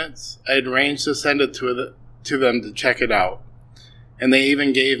 5 minutes, I had arranged to send it to them to check it out, and they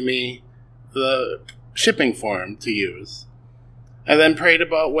even gave me the shipping form to use. I then prayed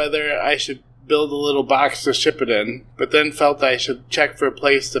about whether I should build a little box to ship it in, but then felt I should check for a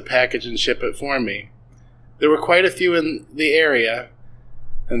place to package and ship it for me. There were quite a few in the area,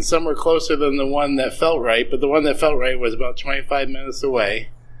 and some were closer than the one that felt right, but the one that felt right was about 25 minutes away.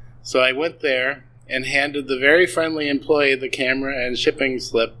 So I went there and handed the very friendly employee the camera and shipping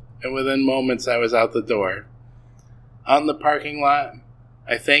slip, and within moments I was out the door. Out in the parking lot,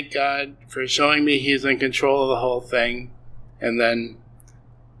 I thank God for showing me He's in control of the whole thing, and then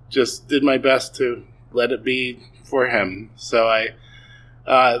just did my best to let it be for Him. So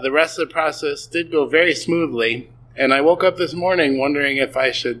the rest of the process did go very smoothly, and I woke up this morning wondering if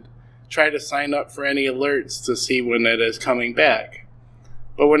I should try to sign up for any alerts to see when it is coming back.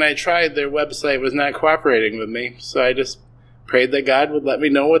 But when I tried, their website was not cooperating with me, so I just prayed that God would let me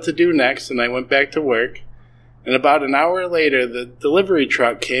know what to do next, and I went back to work. And about an hour later, the delivery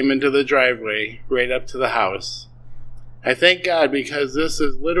truck came into the driveway right up to the house. I thank God because this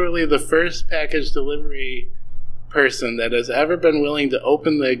is literally the first package delivery person that has ever been willing to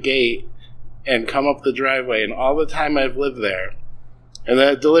open the gate and come up the driveway in all the time I've lived there. And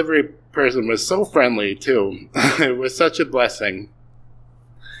that delivery person was so friendly, too. It was such a blessing.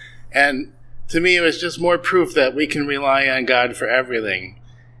 And to me, it was just more proof that we can rely on God for everything,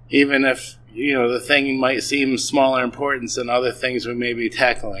 even if, the thing might seem smaller importance than other things we may be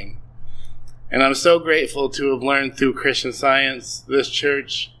tackling. And I'm so grateful to have learned through Christian Science, this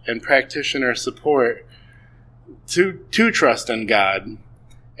church, and practitioner support to trust in God.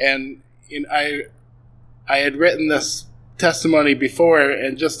 And I had written this testimony before,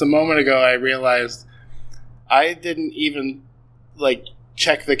 and just a moment ago I realized I didn't even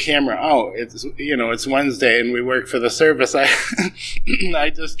check the camera out. It's Wednesday and we work for the service.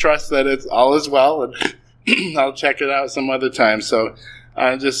 I just trust that it's all is well, and I'll check it out some other time. So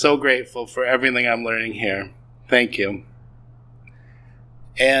I'm just so grateful for everything I'm learning here. Thank you.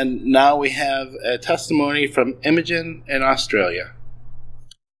 And now we have a testimony from Imogen in Australia.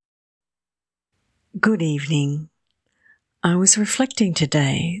 Good evening. I was reflecting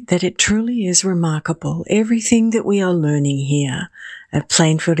today that it truly is remarkable everything that we are learning here at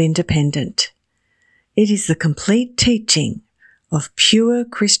Plainfield Independent. It is the complete teaching of pure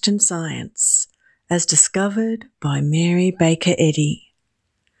Christian Science as discovered by Mary Baker Eddy.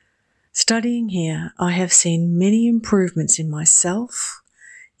 Studying here, I have seen many improvements in myself,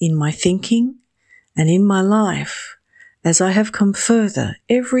 in my thinking, and in my life as I have come further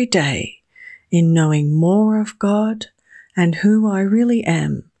every day in knowing more of God and who I really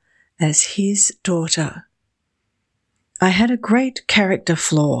am as His daughter. I had a great character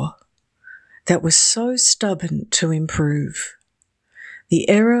flaw that was so stubborn to improve. The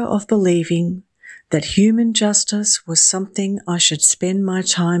error of believing that human justice was something I should spend my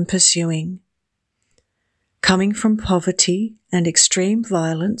time pursuing. Coming from poverty and extreme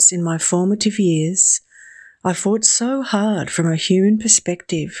violence in my formative years, I fought so hard from a human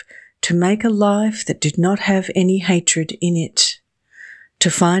perspective to make a life that did not have any hatred in it, to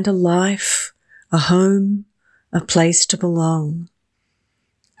find a life, a home, a place to belong.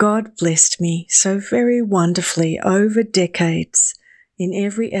 God blessed me so very wonderfully over decades in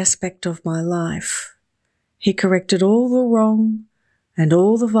every aspect of my life. He corrected all the wrong and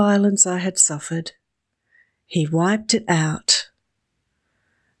all the violence I had suffered. He wiped it out.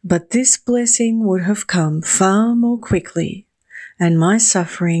 But this blessing would have come far more quickly and my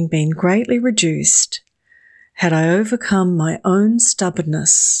suffering been greatly reduced had I overcome my own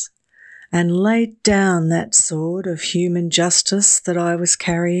stubbornness and laid down that sword of human justice that I was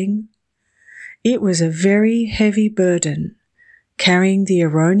carrying. It was a very heavy burden, carrying the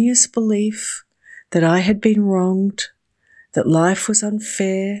erroneous belief that I had been wronged, that life was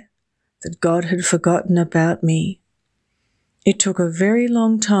unfair, that God had forgotten about me. It took a very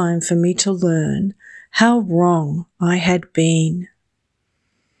long time for me to learn how wrong I had been.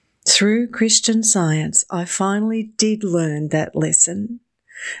 Through Christian Science, I finally did learn that lesson,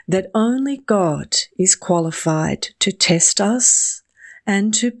 that only God is qualified to test us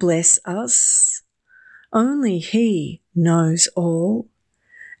and to bless us. Only He knows all,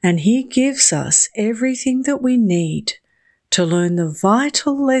 and He gives us everything that we need to learn the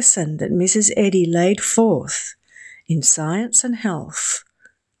vital lesson that Mrs. Eddy laid forth in Science and Health.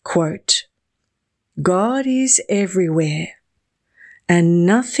 Quote, God is everywhere, and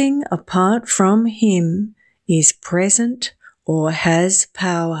nothing apart from Him is present or has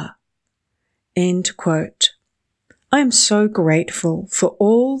power. End quote. I am so grateful for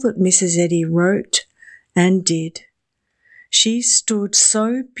all that Mrs. Eddy wrote and did. She stood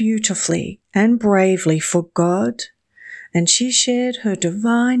so beautifully and bravely for God, and she shared her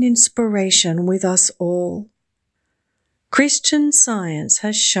divine inspiration with us all. Christian Science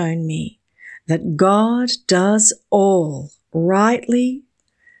has shown me that God does all rightly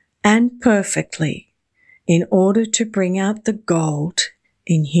and perfectly in order to bring out the gold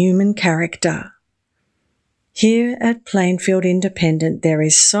in human character. Here at Plainfield Independent, there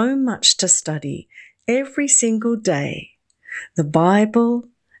is so much to study every single day. The Bible,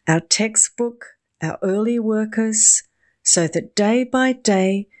 our textbook, our early workers, so that day by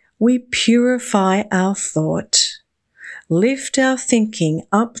day we purify our thought, lift our thinking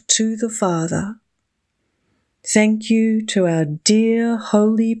up to the Father. Thank you to our dear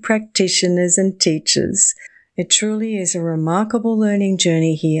holy practitioners and teachers. It truly is a remarkable learning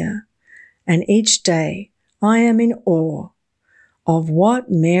journey here, and each day I am in awe of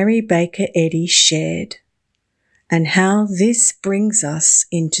what Mary Baker Eddy shared and how this brings us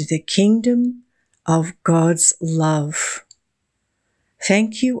into the kingdom of God's love.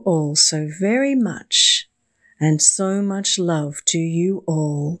 Thank you all so very much, and so much love to you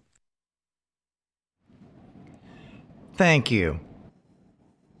all. Thank you.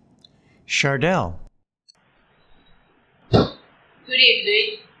 Chardell. Good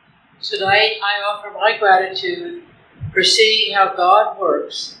evening. Tonight I offer my gratitude for seeing how God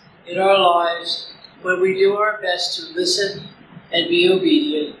works in our lives when we do our best to listen and be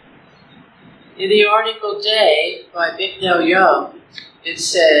obedient. In the article Day by Bicknell Young, it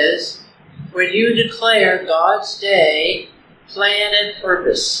says, when you declare God's day, plan and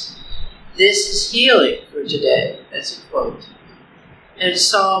purpose, this is healing for today. That's a quote. And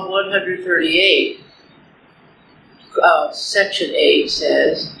Psalm 138, section 8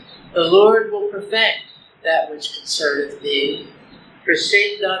 says, the Lord will perfect that which concerneth thee.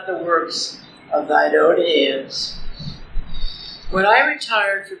 Forsake not the works of thine own hands. When I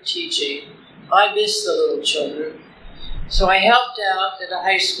retired from teaching, I missed the little children, so I helped out in a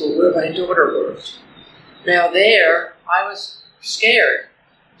high school where my daughter worked. Now there, I was scared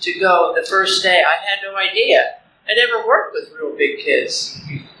to go the first day. I had no idea. I never worked with real big kids.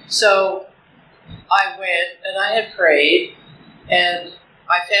 So I went and I had prayed, and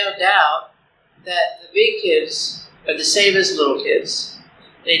I found out that the big kids are the same as little kids.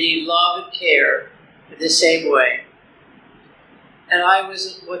 They need love and care in the same way. And I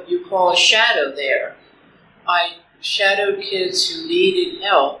was what you call a shadow there. I shadowed kids who needed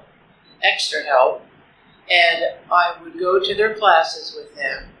help, extra help, and I would go to their classes with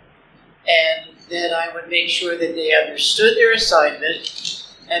them. and then I would make sure that they understood their assignment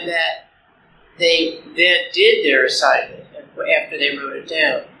and that they then did their assignment after they wrote it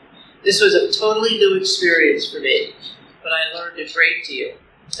down. This was a totally new experience for me, but I learned a great deal,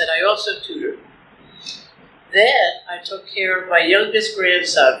 and I also tutored. Then I took care of my youngest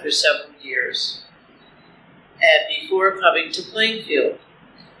grandson for several years, and before coming to Plainfield.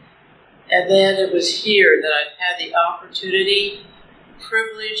 And then it was here that I've had the opportunity,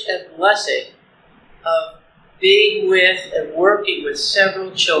 privilege, and blessing of being with and working with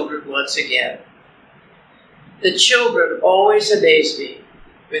several children once again. The children always amaze me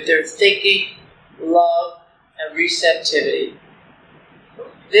with their thinking, love, and receptivity.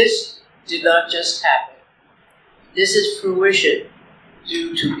 This did not just happen. This is fruition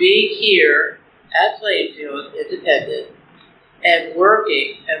due to being here at Plainfield Independent and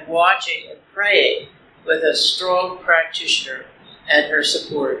working and watching and praying with a strong practitioner and her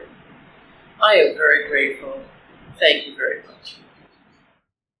support. I am very grateful. Thank you very much.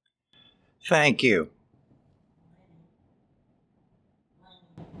 Thank you.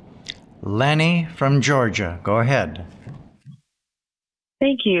 Lenny from Georgia, go ahead.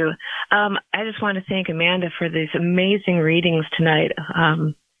 Thank you. I just want to thank Amanda for these amazing readings tonight.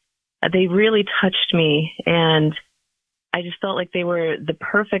 They really touched me, and I just felt like they were the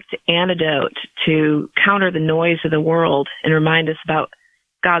perfect antidote to counter the noise of the world and remind us about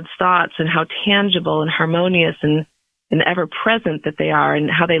God's thoughts and how tangible and harmonious and ever-present that they are and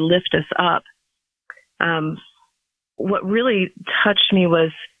how they lift us up. What really touched me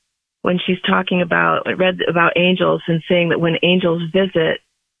was when she's talking about, I read about angels and saying that when angels visit,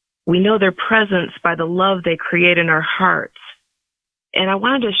 we know their presence by the love they create in our hearts. And I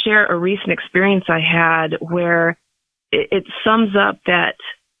wanted to share a recent experience I had where it sums up that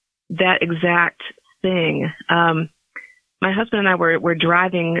exact thing. My husband and I were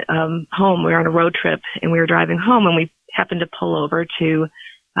driving home. We were on a road trip, and we were driving home, and we happened to pull over to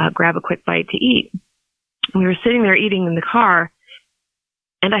grab a quick bite to eat. We were sitting there eating in the car,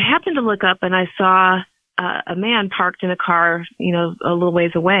 and I happened to look up, and I saw a man parked in a car, a little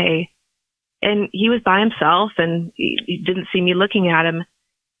ways away, and he was by himself, and he didn't see me looking at him.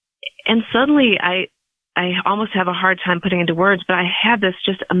 And suddenly, I almost have a hard time putting into words, but I had this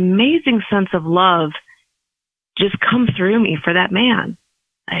just amazing sense of love just come through me for that man.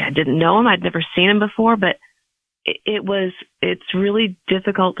 I didn't know him. I'd never seen him before, but it's really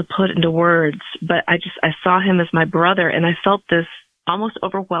difficult to put into words, but I saw him as my brother, and I felt this almost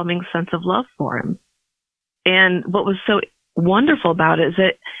overwhelming sense of love for him. And what was so wonderful about it is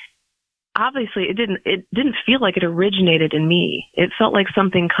that obviously it didn't feel like it originated in me. It felt like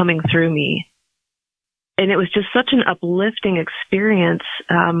something coming through me. And it was just such an uplifting experience.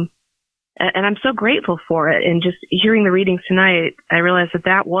 And I'm so grateful for it. And just hearing the readings tonight, I realized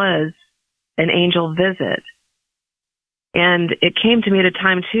that was an angel visit. And it came to me at a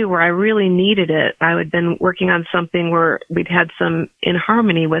time, too, where I really needed it. I had been working on something where we'd had some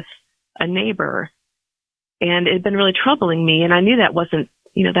inharmony with a neighbor. And it had been really troubling me. And I knew that wasn't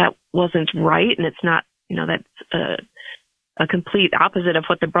right. And it's not, that's a complete opposite of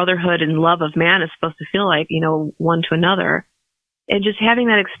what the brotherhood and love of man is supposed to feel like, one to another. And just having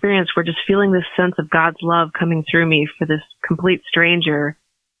that experience where just feeling this sense of God's love coming through me for this complete stranger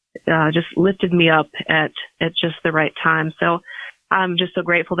just lifted me up at just the right time. So I'm just so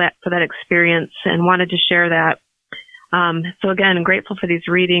grateful for that experience and wanted to share that. So again, grateful for these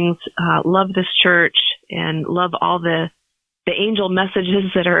readings, love this church and love all the angel messages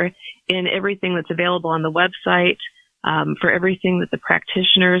that are in everything that's available on the website, for everything that the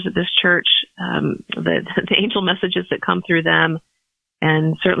practitioners at this church, the angel messages that come through them.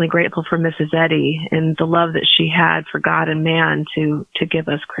 And certainly grateful for Mrs. Eddy and the love that she had for God and man to give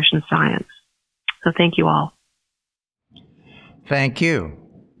us Christian Science. So thank you all. Thank you.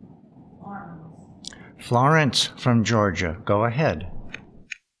 Florence from Georgia, go ahead.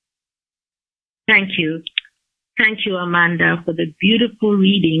 Thank you. Thank you, Amanda, for the beautiful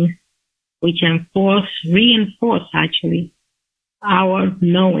reading, which reinforce our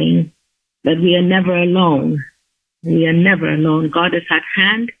knowing that we are never alone. We are never alone. God is at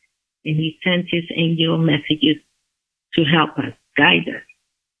hand, and He sends His angel messages to help us, guide us,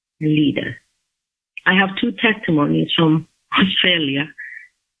 and lead us. I have two testimonies from Australia.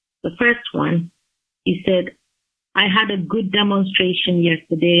 The first one, he said, I had a good demonstration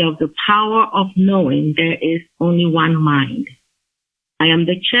yesterday of the power of knowing there is only one mind. I am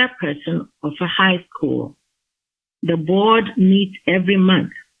the chairperson of a high school. The board meets every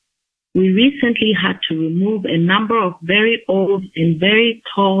month. We recently had to remove a number of very old and very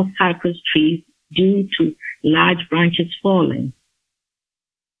tall cypress trees due to large branches falling.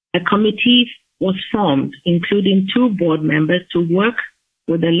 A committee was formed, including 2 board members, to work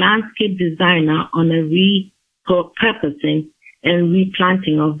with a landscape designer on a repurposing and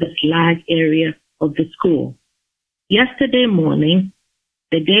replanting of this large area of the school. Yesterday morning,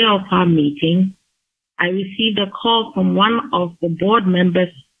 the day of our meeting, I received a call from one of the board members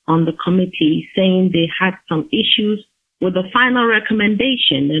on the committee saying they had some issues with the final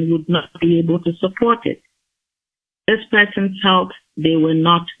recommendation and would not be able to support it. This person felt they were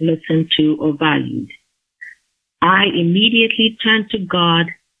not listened to or valued. I immediately turned to God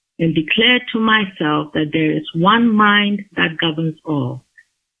and declared to myself that there is one mind that governs all.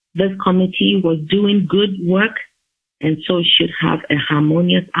 This committee was doing good work and so should have a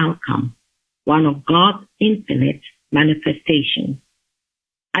harmonious outcome, one of God's infinite manifestations.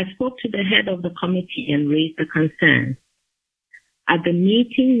 I spoke to the head of the committee and raised the concerns. At the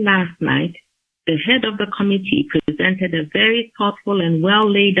meeting last night, the head of the committee presented a very thoughtful and well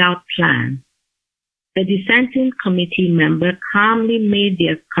laid out plan. The dissenting committee member calmly made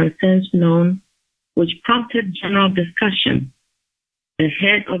their concerns known, which prompted general discussion. The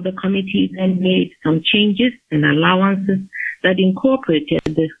head of the committee then made some changes and allowances that incorporated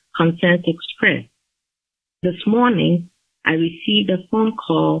the concerns expressed. This morning, I received a phone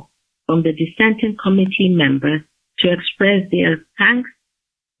call from the dissenting committee member to express their thanks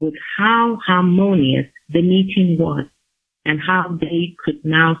with how harmonious the meeting was and how they could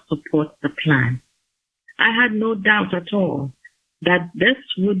now support the plan. I had no doubt at all that this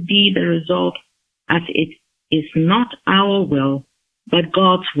would be the result, as it is not our will, but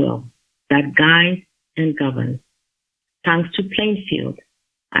God's will that guides and governs. Thanks to Plainfield,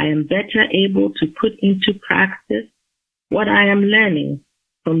 I am better able to put into practice what I am learning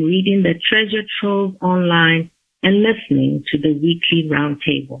from reading the treasure trove online and listening to the weekly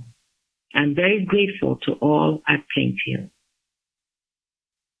roundtable. I'm very grateful to all at Plainfield.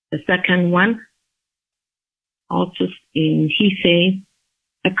 The second one, also he says,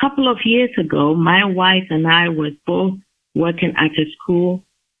 a couple of years ago, my wife and I were both working at a school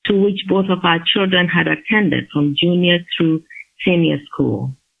to which both of our children had attended from junior through senior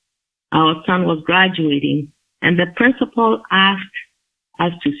school. Our son was graduating, and the principal asked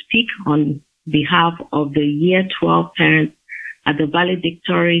us to speak on behalf of the Year 12 parents at the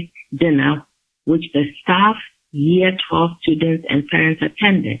valedictory dinner, which the staff, Year 12 students, and parents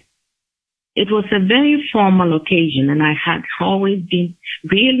attended. It was a very formal occasion, and I had always been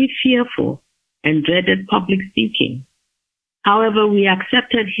really fearful and dreaded public speaking. However, we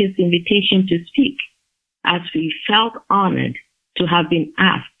accepted his invitation to speak, as we felt honored to have been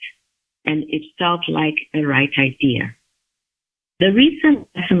asked, and it felt like a right idea. The recent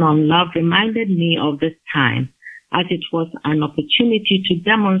lesson on love reminded me of this time, as it was an opportunity to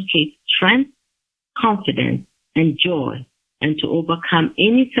demonstrate strength, confidence, and joy, and to overcome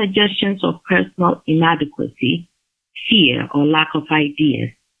any suggestions of personal inadequacy, fear, or lack of ideas,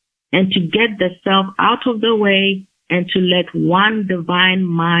 and to get the self out of the way and to let one divine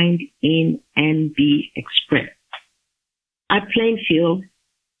mind in and be expressed. At Plainfield,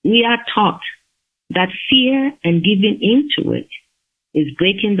 we are taught that fear and giving into it is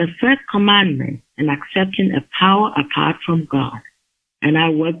breaking the first commandment and accepting a power apart from God. And I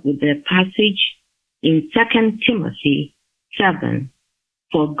work with the passage in 2 Timothy 7.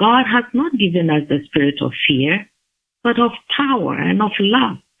 For God has not given us the spirit of fear, but of power and of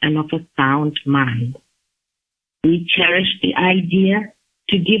love and of a sound mind. We cherish the idea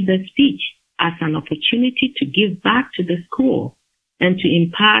to give the speech as an opportunity to give back to the school and to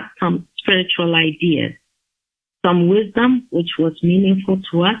impart some spiritual ideas, some wisdom which was meaningful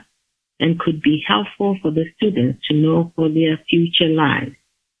to us and could be helpful for the students to know for their future lives.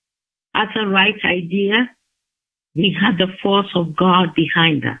 As a right idea, we had the force of God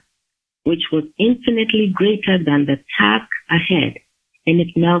behind us, which was infinitely greater than the task ahead, and it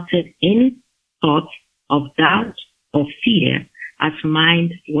melted any thoughts of doubt or fear as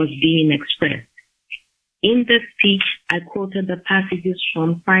mind was being expressed. In the speech, I quoted the passages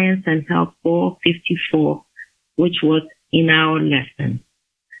from Science and Health 454, which was in our lesson.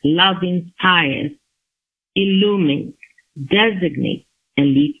 Love inspires, illumines, designates,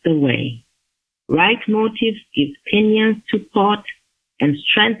 and leads the way. Right motives give pinions to thought and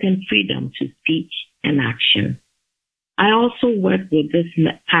strength and freedom to speech and action. I also worked with this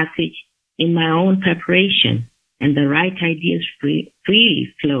passage in my own preparation, and the right ideas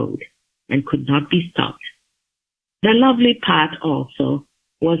freely flowed and could not be stopped. The lovely part also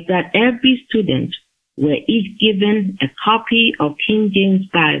was that every student were each given a copy of King James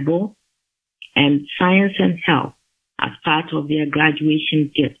Bible and Science and Health as part of their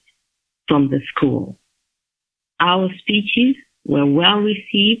graduation gift from the school. Our speeches were well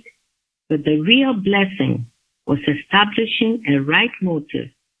received, but the real blessing was establishing a right motive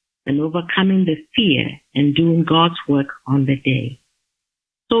and overcoming the fear and doing God's work on the day.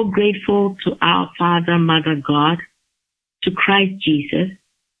 So grateful to our Father, Mother God, to Christ Jesus,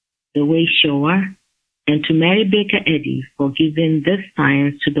 the way shower, and to Mary Baker Eddy for giving this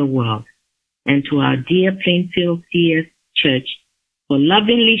science to the world, and to our dear Plainfield CS Church for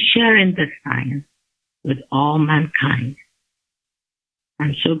lovingly sharing this science with all mankind.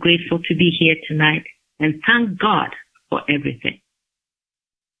 I'm so grateful to be here tonight and thank God for everything.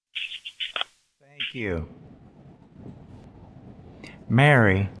 Thank you.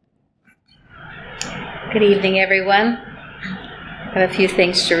 Mary. Good evening, everyone. I have a few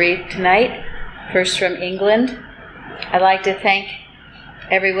things to read tonight. First from England. I'd like to thank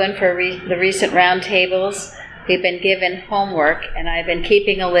everyone for the recent roundtables. We've been given homework, and I've been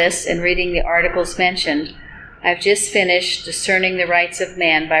keeping a list and reading the articles mentioned. I've just finished Discerning the Rights of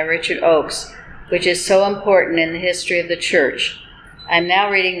Man by Richard Oakes, which is so important in the history of the church. I'm now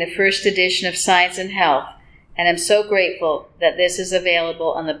reading the first edition of Science and Health, and I'm so grateful that this is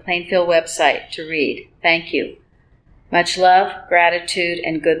available on the Plainfield website to read. Thank you. Much love, gratitude,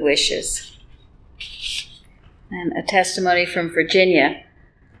 and good wishes. And a testimony from Virginia.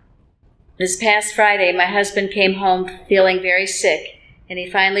 This past Friday, my husband came home feeling very sick, and he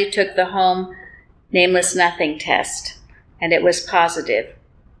finally took the home Nameless Nothing test, and it was positive.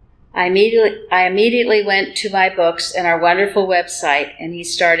 I immediately went to my books and our wonderful website, and he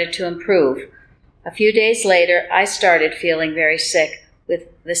started to improve. A few days later, I started feeling very sick with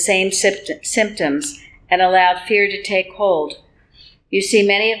the same symptoms and allowed fear to take hold. You see,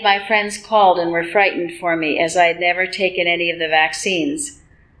 many of my friends called and were frightened for me as I had never taken any of the vaccines.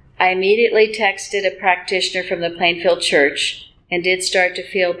 I immediately texted a practitioner from the Plainfield Church and did start to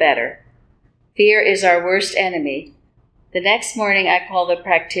feel better. Fear is our worst enemy. The next morning I called the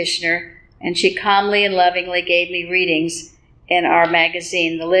practitioner, and she calmly and lovingly gave me readings in our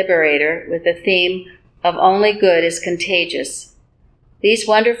magazine, The Liberator, with the theme of Only Good is Contagious. These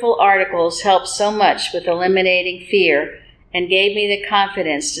wonderful articles helped so much with eliminating fear and gave me the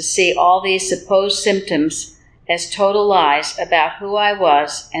confidence to see all these supposed symptoms as total lies about who I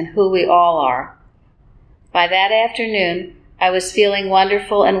was and who we all are. By that afternoon, I was feeling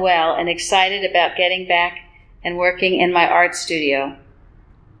wonderful and well and excited about getting back and working in my art studio.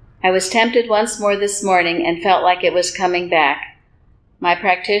 I was tempted once more this morning and felt like it was coming back. My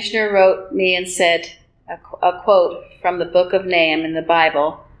practitioner wrote me and said, a quote from the book of Nahum in the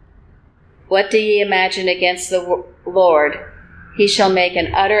Bible, "What do ye imagine against the Lord? He shall make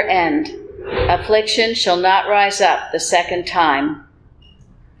an utter end. Affliction shall not rise up the second time."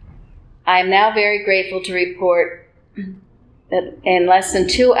 I am now very grateful to report that in less than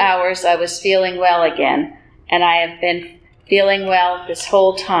 2 hours I was feeling well again, and I have been feeling well this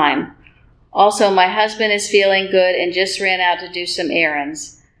whole time. Also, my husband is feeling good and just ran out to do some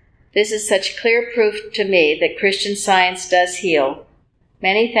errands. This is such clear proof to me that Christian Science does heal.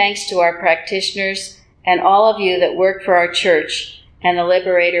 Many thanks to our practitioners and all of you that work for our church and the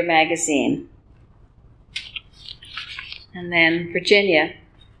Liberator magazine. And then Virginia.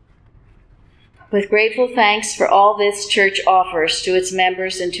 With grateful thanks for all this church offers to its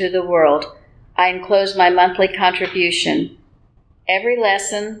members and to the world, I enclose my monthly contribution. Every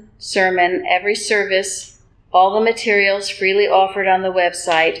lesson, sermon, every service, all the materials freely offered on the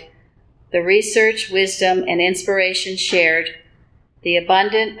website, the research, wisdom, and inspiration shared, the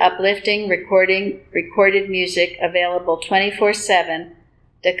abundant, uplifting recorded music available 24/7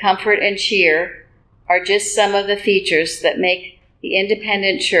 to comfort and cheer are just some of the features that make the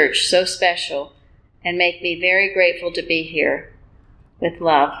independent church so special and make me very grateful to be here. With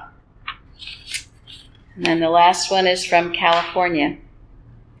love. And then the last one is from California.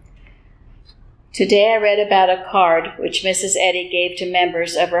 Today I read about a card which Mrs. Eddy gave to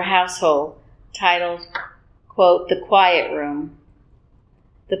members of her household, titled, quote, "The Quiet Room."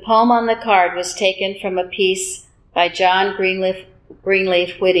 The poem on the card was taken from a piece by John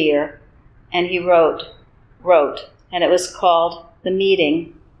Greenleaf Whittier, and he wrote, and it was called The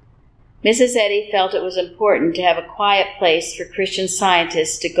Meeting. Mrs. Eddy felt it was important to have a quiet place for Christian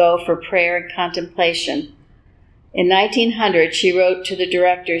Scientists to go for prayer and contemplation. In 1900, she wrote to the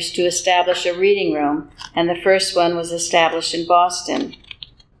directors to establish a reading room, and the first one was established in Boston.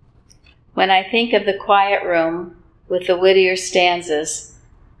 When I think of the quiet room with the Whittier stanzas,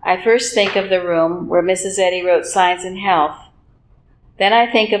 I first think of the room where Mrs. Eddy wrote Science and Health. Then I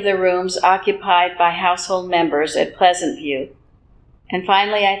think of the rooms occupied by household members at Pleasant View. And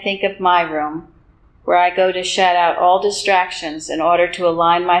finally, I think of my room, where I go to shut out all distractions in order to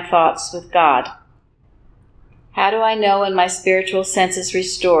align my thoughts with God. How do I know when my spiritual sense is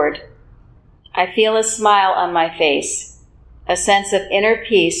restored? I feel a smile on my face, a sense of inner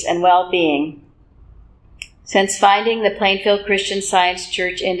peace and well-being. Since finding the Plainfield Christian Science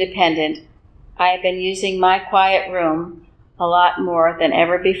Church independent, I have been using my quiet room a lot more than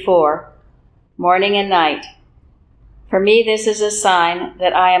ever before, morning and night. For me, this is a sign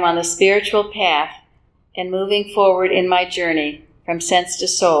that I am on the spiritual path and moving forward in my journey from sense to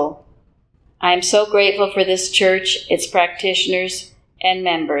soul. I am so grateful for this church, its practitioners, and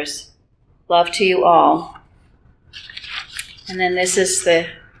members. Love to you all. And then this is the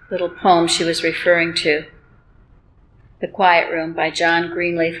little poem she was referring to, The Quiet Room by John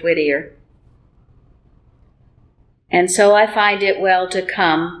Greenleaf Whittier. And so I find it well to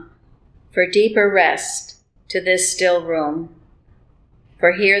come for deeper rest to this still room,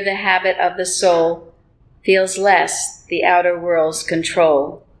 for here the habit of the soul feels less the outer world's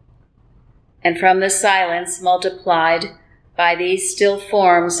control. And from the silence multiplied by these still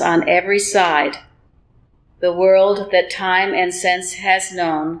forms on every side, the world that time and sense has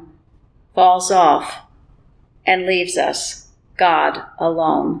known falls off and leaves us, God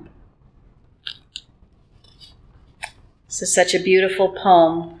alone. This is such a beautiful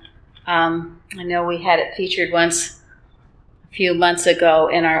poem. I know we had it featured once a few months ago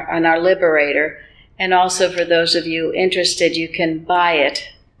in our Liberator, and also for those of you interested, you can buy it,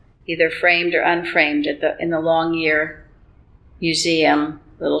 either framed or unframed, in the Longyear Museum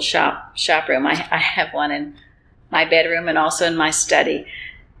little shop room. I have one in my bedroom and also in my study,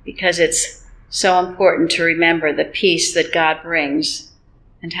 because it's so important to remember the peace that God brings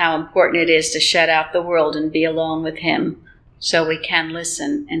and how important it is to shut out the world and be alone with Him so we can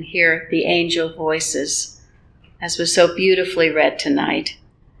listen and hear the angel voices, as was so beautifully read tonight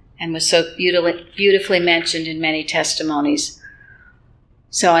and was so beautifully mentioned in many testimonies.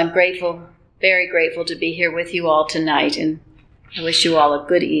 So I'm grateful, very grateful to be here with you all tonight, and I wish you all a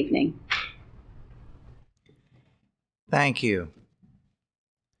good evening. Thank you.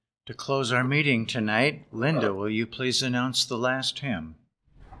 To close our meeting tonight, Linda, will you please announce the last hymn?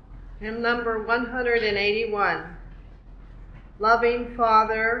 Hymn number 181. Loving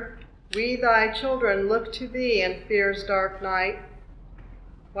Father, we thy children look to thee in fear's dark night,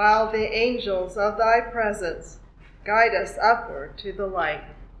 while the angels of thy presence guide us upward to the light.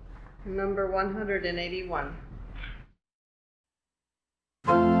 Hymn number 181.